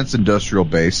defense industrial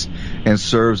base and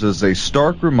serves as a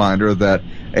stark reminder that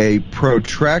a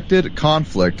protracted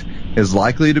conflict is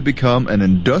likely to become an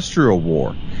industrial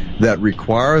war that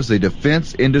requires a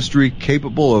defense industry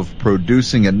capable of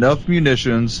producing enough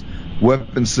munitions,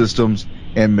 weapon systems,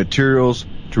 and materials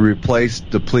to replace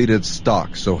depleted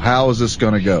stock. So how is this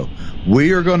going to go?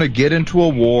 We are going to get into a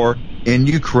war in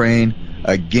Ukraine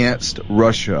against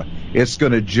Russia. It's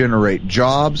going to generate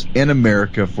jobs in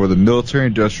America for the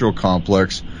military-industrial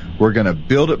complex. We're going to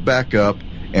build it back up,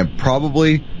 and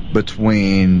probably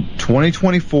between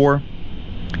 2024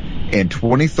 and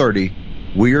 2030,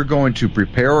 we are going to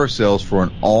prepare ourselves for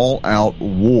an all-out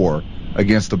war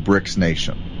against the BRICS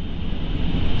nation.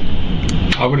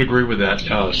 I would agree with that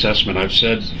assessment. I've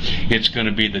said it's going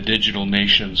to be the digital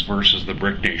nations versus the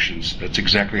BRIC nations. That's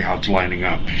exactly how it's lining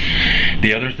up.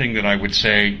 The other thing that I would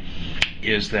say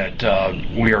is that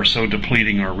we are so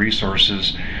depleting our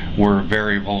resources, we're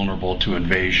very vulnerable to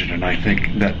invasion, and I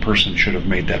think that person should have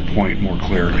made that point more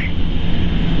clearly.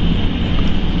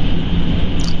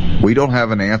 We don't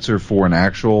have an answer for an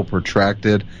actual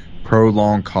protracted,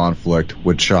 prolonged conflict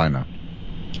with China.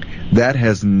 That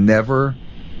has never...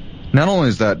 Not only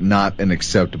is that not an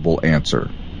acceptable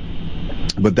answer,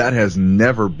 but that has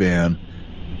never been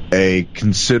a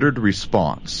considered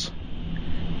response,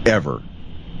 ever.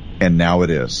 And now it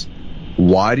is.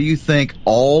 Why do you think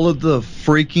all of the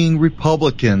freaking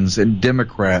Republicans and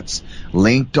Democrats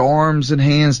linked arms and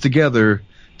hands together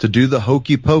to do the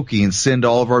hokey pokey and send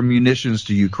all of our munitions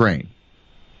to Ukraine?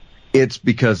 It's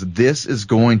because this is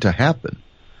going to happen.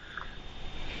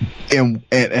 And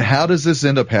how does this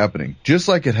end up happening? Just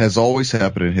like it has always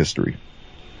happened in history.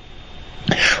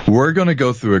 We're going to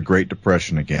go through a Great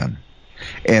Depression again.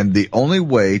 And the only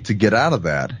way to get out of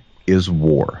that is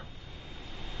war.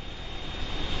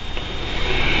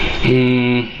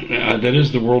 That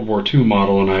is the World War II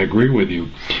model, and I agree with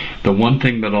you. The one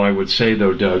thing that I would say,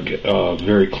 though, Doug,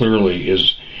 very clearly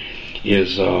is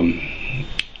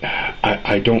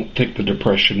I don't think the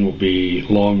Depression will be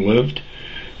long-lived,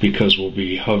 because we'll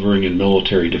be hovering in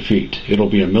military defeat. It'll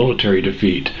be a military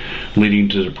defeat leading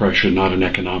to depression, not an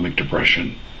economic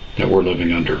depression that we're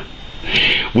living under.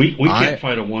 We can't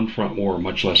fight a one-front war,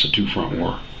 much less a two-front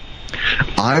war.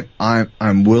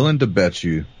 I'm willing to bet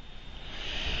you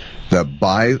that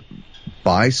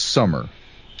by summer,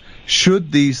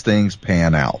 should these things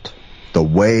pan out the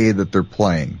way that they're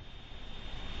playing,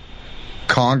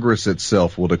 Congress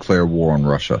itself will declare war on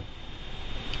Russia.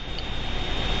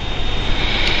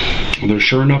 There's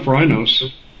sure enough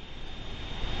rhinos.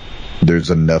 There's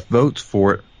enough votes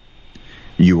for it.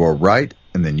 You are right,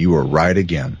 and then you are right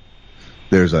again.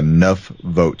 There's enough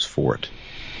votes for it.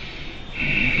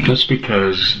 That's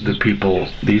because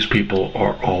these people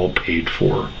are all paid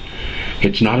for.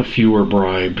 It's not a few are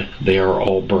bribed. They are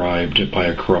all bribed by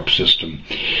a corrupt system.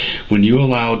 When you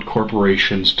allowed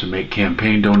corporations to make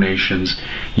campaign donations,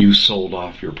 you sold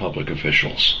off your public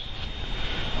officials.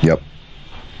 Yep.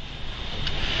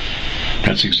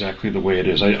 That's exactly the way it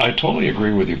is. I totally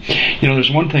agree with you. You know,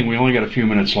 there's one thing, we only got a few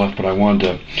minutes left, but I wanted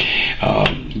to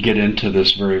get into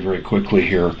this very, very quickly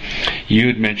here. You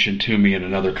had mentioned to me in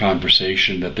another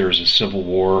conversation that there's a civil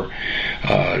war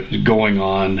going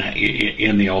on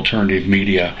in the alternative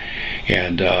media,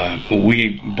 and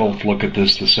we both look at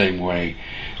this the same way.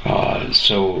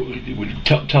 So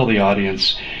tell the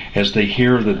audience, as they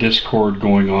hear the discord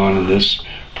going on and this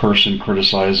person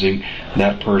criticizing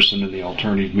that person in the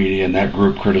alternative media and that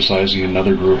group criticizing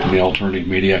another group in the alternative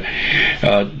media,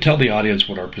 tell the audience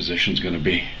what our position is going to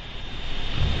be.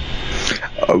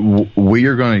 We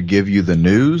are going to give you the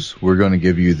news. We're going to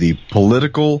give you the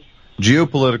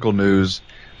geopolitical news,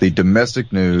 the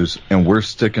domestic news, and we're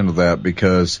sticking to that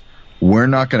because we're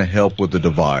not going to help with the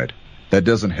divide. That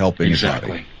doesn't help anybody.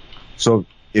 Exactly. So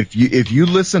if you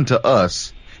listen to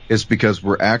us, it's because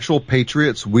we're actual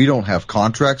patriots. We don't have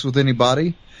contracts with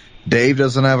anybody. Dave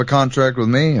doesn't have a contract with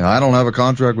me. I don't have a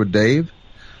contract with Dave.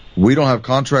 We don't have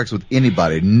contracts with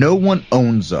anybody. No one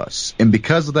owns us. And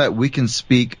because of that, we can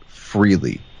speak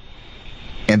freely.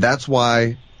 And that's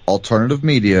why alternative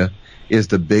media is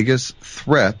the biggest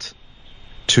threat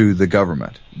to the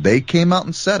government. They came out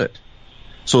and said it.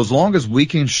 So as long as we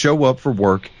can show up for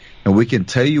work and we can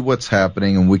tell you what's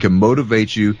happening and we can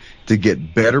motivate you to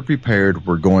get better prepared,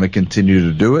 we're going to continue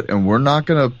to do it, and we're not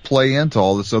going to play into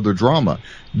all this other drama.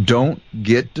 Don't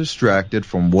get distracted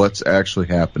from what's actually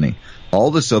happening. All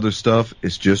this other stuff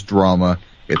is just drama.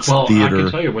 It's theater. I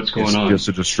can tell you what's going on. It's just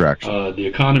a distraction. The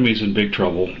economy's in big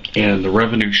trouble, and the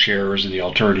revenue shares in the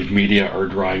alternative media are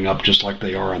drying up just like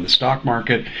they are on the stock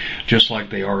market, just like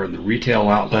they are in the retail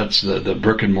outlets, the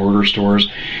brick and mortar stores.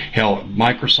 Hell,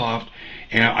 Microsoft.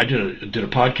 And I did a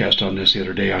podcast on this the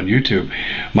other day on YouTube.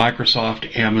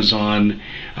 Microsoft, Amazon,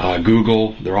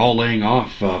 Google, they're all laying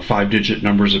off 5-digit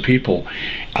numbers of people.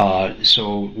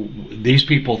 So these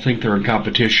people think they're in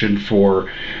competition for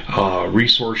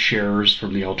resource shares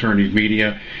from the alternative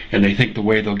media, and they think the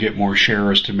way they'll get more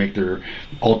share is to make their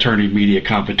alternative media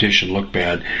competition look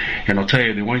bad. And I'll tell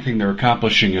you, the only thing they're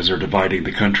accomplishing is they're dividing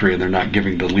the country, and they're not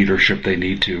giving the leadership they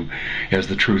need to as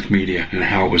the truth media and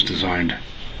how it was designed.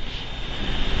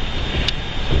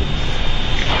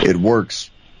 It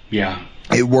works. Yeah.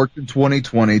 It worked in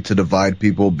 2020 to divide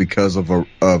people because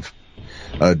of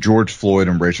George Floyd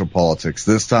and racial politics.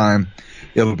 This time,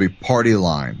 it'll be party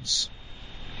lines.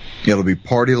 It'll be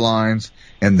party lines,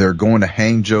 and they're going to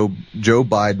hang Joe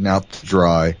Biden out to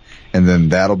dry, and then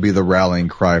that'll be the rallying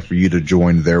cry for you to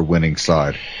join their winning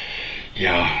side.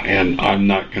 Yeah, and I'm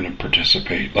not going to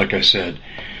participate. Like I said,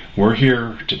 we're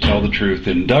here to tell the truth,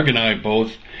 and Doug and I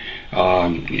both.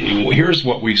 Here's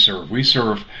what we serve. We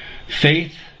serve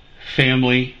faith,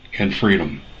 family, and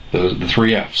freedom. The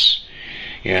 3 F's.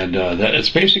 And that's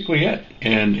basically it.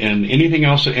 And anything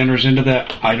else that enters into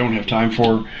that, I don't have time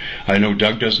for. I know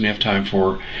Doug doesn't have time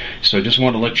for. So I just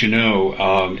want to let you know,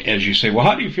 as you say, well,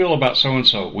 how do you feel about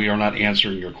so-and-so? We are not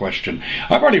answering your question.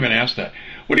 I've already been asked that.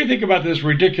 What do you think about this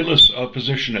ridiculous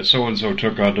position that so-and-so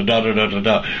took on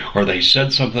da-da-da-da-da? Or they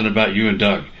said something about you and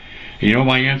Doug. And you know what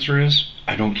my answer is?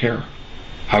 I don't care.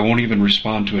 I won't even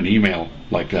respond to an email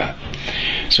like that.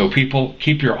 So people,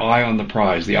 keep your eye on the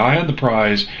prize. The eye on the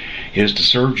prize is to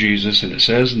serve Jesus, and it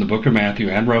says in the book of Matthew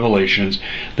and Revelations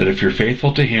that if you're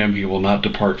faithful to Him, He will not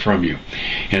depart from you.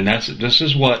 And this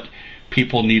is what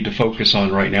people need to focus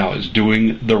on right now, is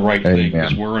doing the right thing.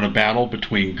 Because we're in a battle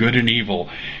between good and evil,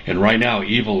 and right now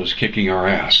evil is kicking our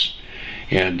ass.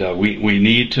 And we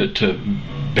need to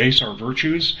base our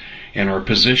virtues and our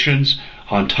positions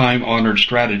on time-honored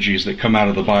strategies that come out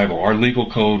of the Bible. Our legal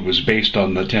code was based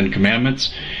on the 10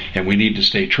 Commandments, and we need to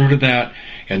stay true to that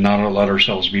and not let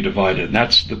ourselves be divided. And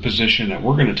that's the position that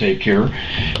we're going to take here.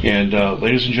 And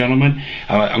ladies and gentlemen,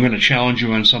 I'm going to challenge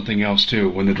you on something else too.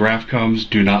 When the draft comes,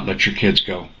 do not let your kids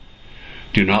go.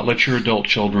 Do not let your adult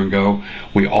children go.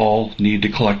 We all need to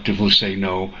collectively say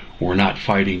no. We're not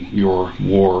fighting your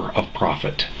war of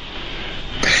profit.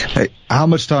 Hey, how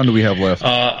much time do we have left?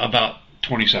 About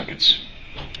 20 seconds.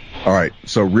 All right,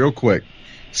 so real quick,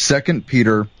 2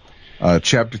 Peter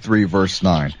chapter 3, verse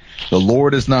 9. The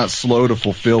Lord is not slow to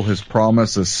fulfill His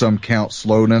promise, as some count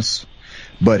slowness,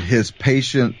 but He is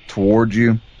patient toward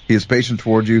you,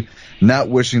 not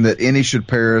wishing that any should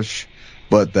perish,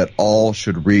 but that all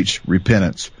should reach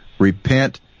repentance.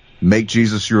 Repent, make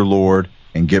Jesus your Lord,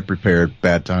 and get prepared.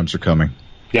 Bad times are coming.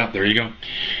 Yeah, there you go.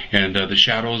 And the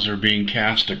shadows are being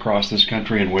cast across this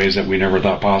country in ways that we never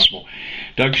thought possible.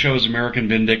 Doug shows American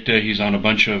Vindicta. He's on a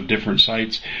bunch of different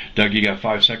sites. Doug, you got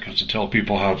 5 seconds to tell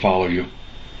people how to follow you.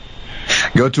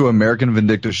 Go to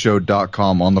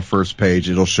AmericanVindictiveShow.com. On the first page,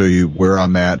 it'll show you where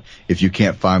I'm at if you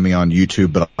can't find me on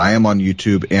YouTube. But I am on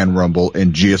YouTube and Rumble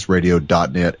and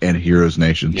GSRadio.net and Heroes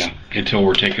Nations. Yeah, until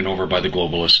we're taken over by the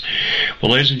globalists.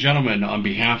 Well, ladies and gentlemen, on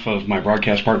behalf of my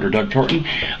broadcast partner, Doug Thornton,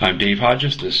 I'm Dave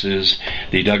Hodges. This is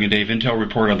the Doug and Dave Intel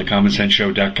Report on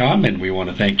theCommonSenseShow.com, and we want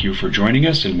to thank you for joining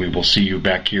us, and we will see you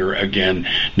back here again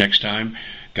next time.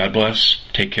 God bless.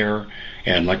 Take care.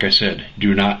 And like I said,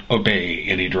 do not obey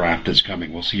any draft that's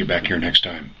coming. We'll see you back here next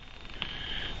time.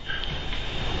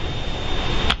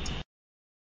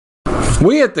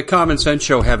 We at the Common Sense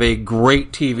Show have a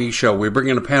great TV show. We bring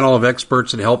in a panel of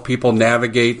experts and help people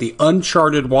navigate the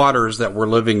uncharted waters that we're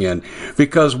living in.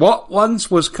 Because what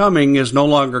once was coming is no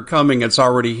longer coming. It's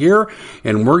already here,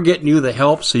 and we're getting you the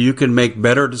help so you can make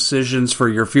better decisions for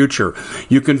your future.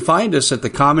 You can find us at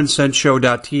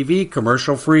thecommonsenseshow.tv,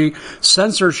 commercial-free,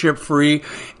 censorship-free,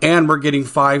 and we're getting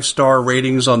 5-star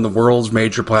ratings on the world's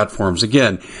major platforms.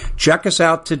 Again, check us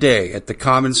out today at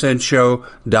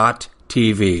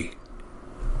thecommonsenseshow.tv.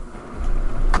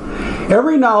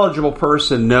 Every knowledgeable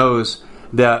person knows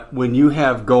that when you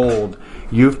have gold,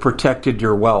 you've protected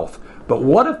your wealth. But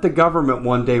what if the government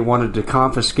one day wanted to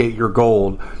confiscate your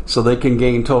gold so they can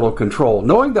gain total control,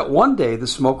 knowing that one day the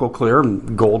smoke will clear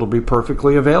and gold will be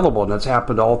perfectly available, and that's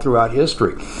happened all throughout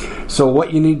history. So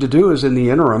what you need to do is, in the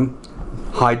interim,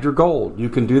 hide your gold. You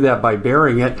can do that by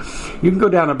burying it. You can go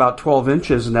down about 12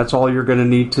 inches, and that's all you're going to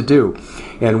need to do.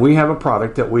 And we have a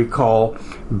product that we call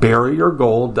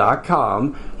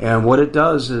buryyourgold.com, and what it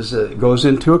does is it goes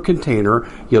into a container.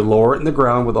 You lower it in the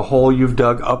ground with a hole you've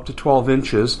dug up to 12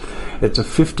 inches. It's a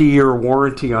 50-year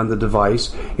warranty on the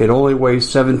device. It only weighs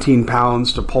 17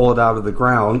 pounds to pull it out of the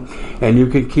ground, and you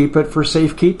can keep it for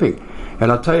safekeeping. And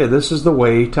I'll tell you, this is the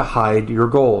way to hide your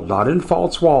gold, not in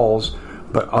false walls,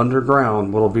 but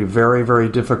underground will be very, very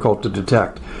difficult to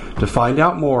detect. To find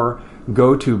out more,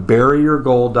 go to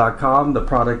buryyourgold.com. The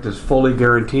product is fully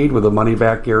guaranteed with a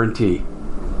money-back guarantee.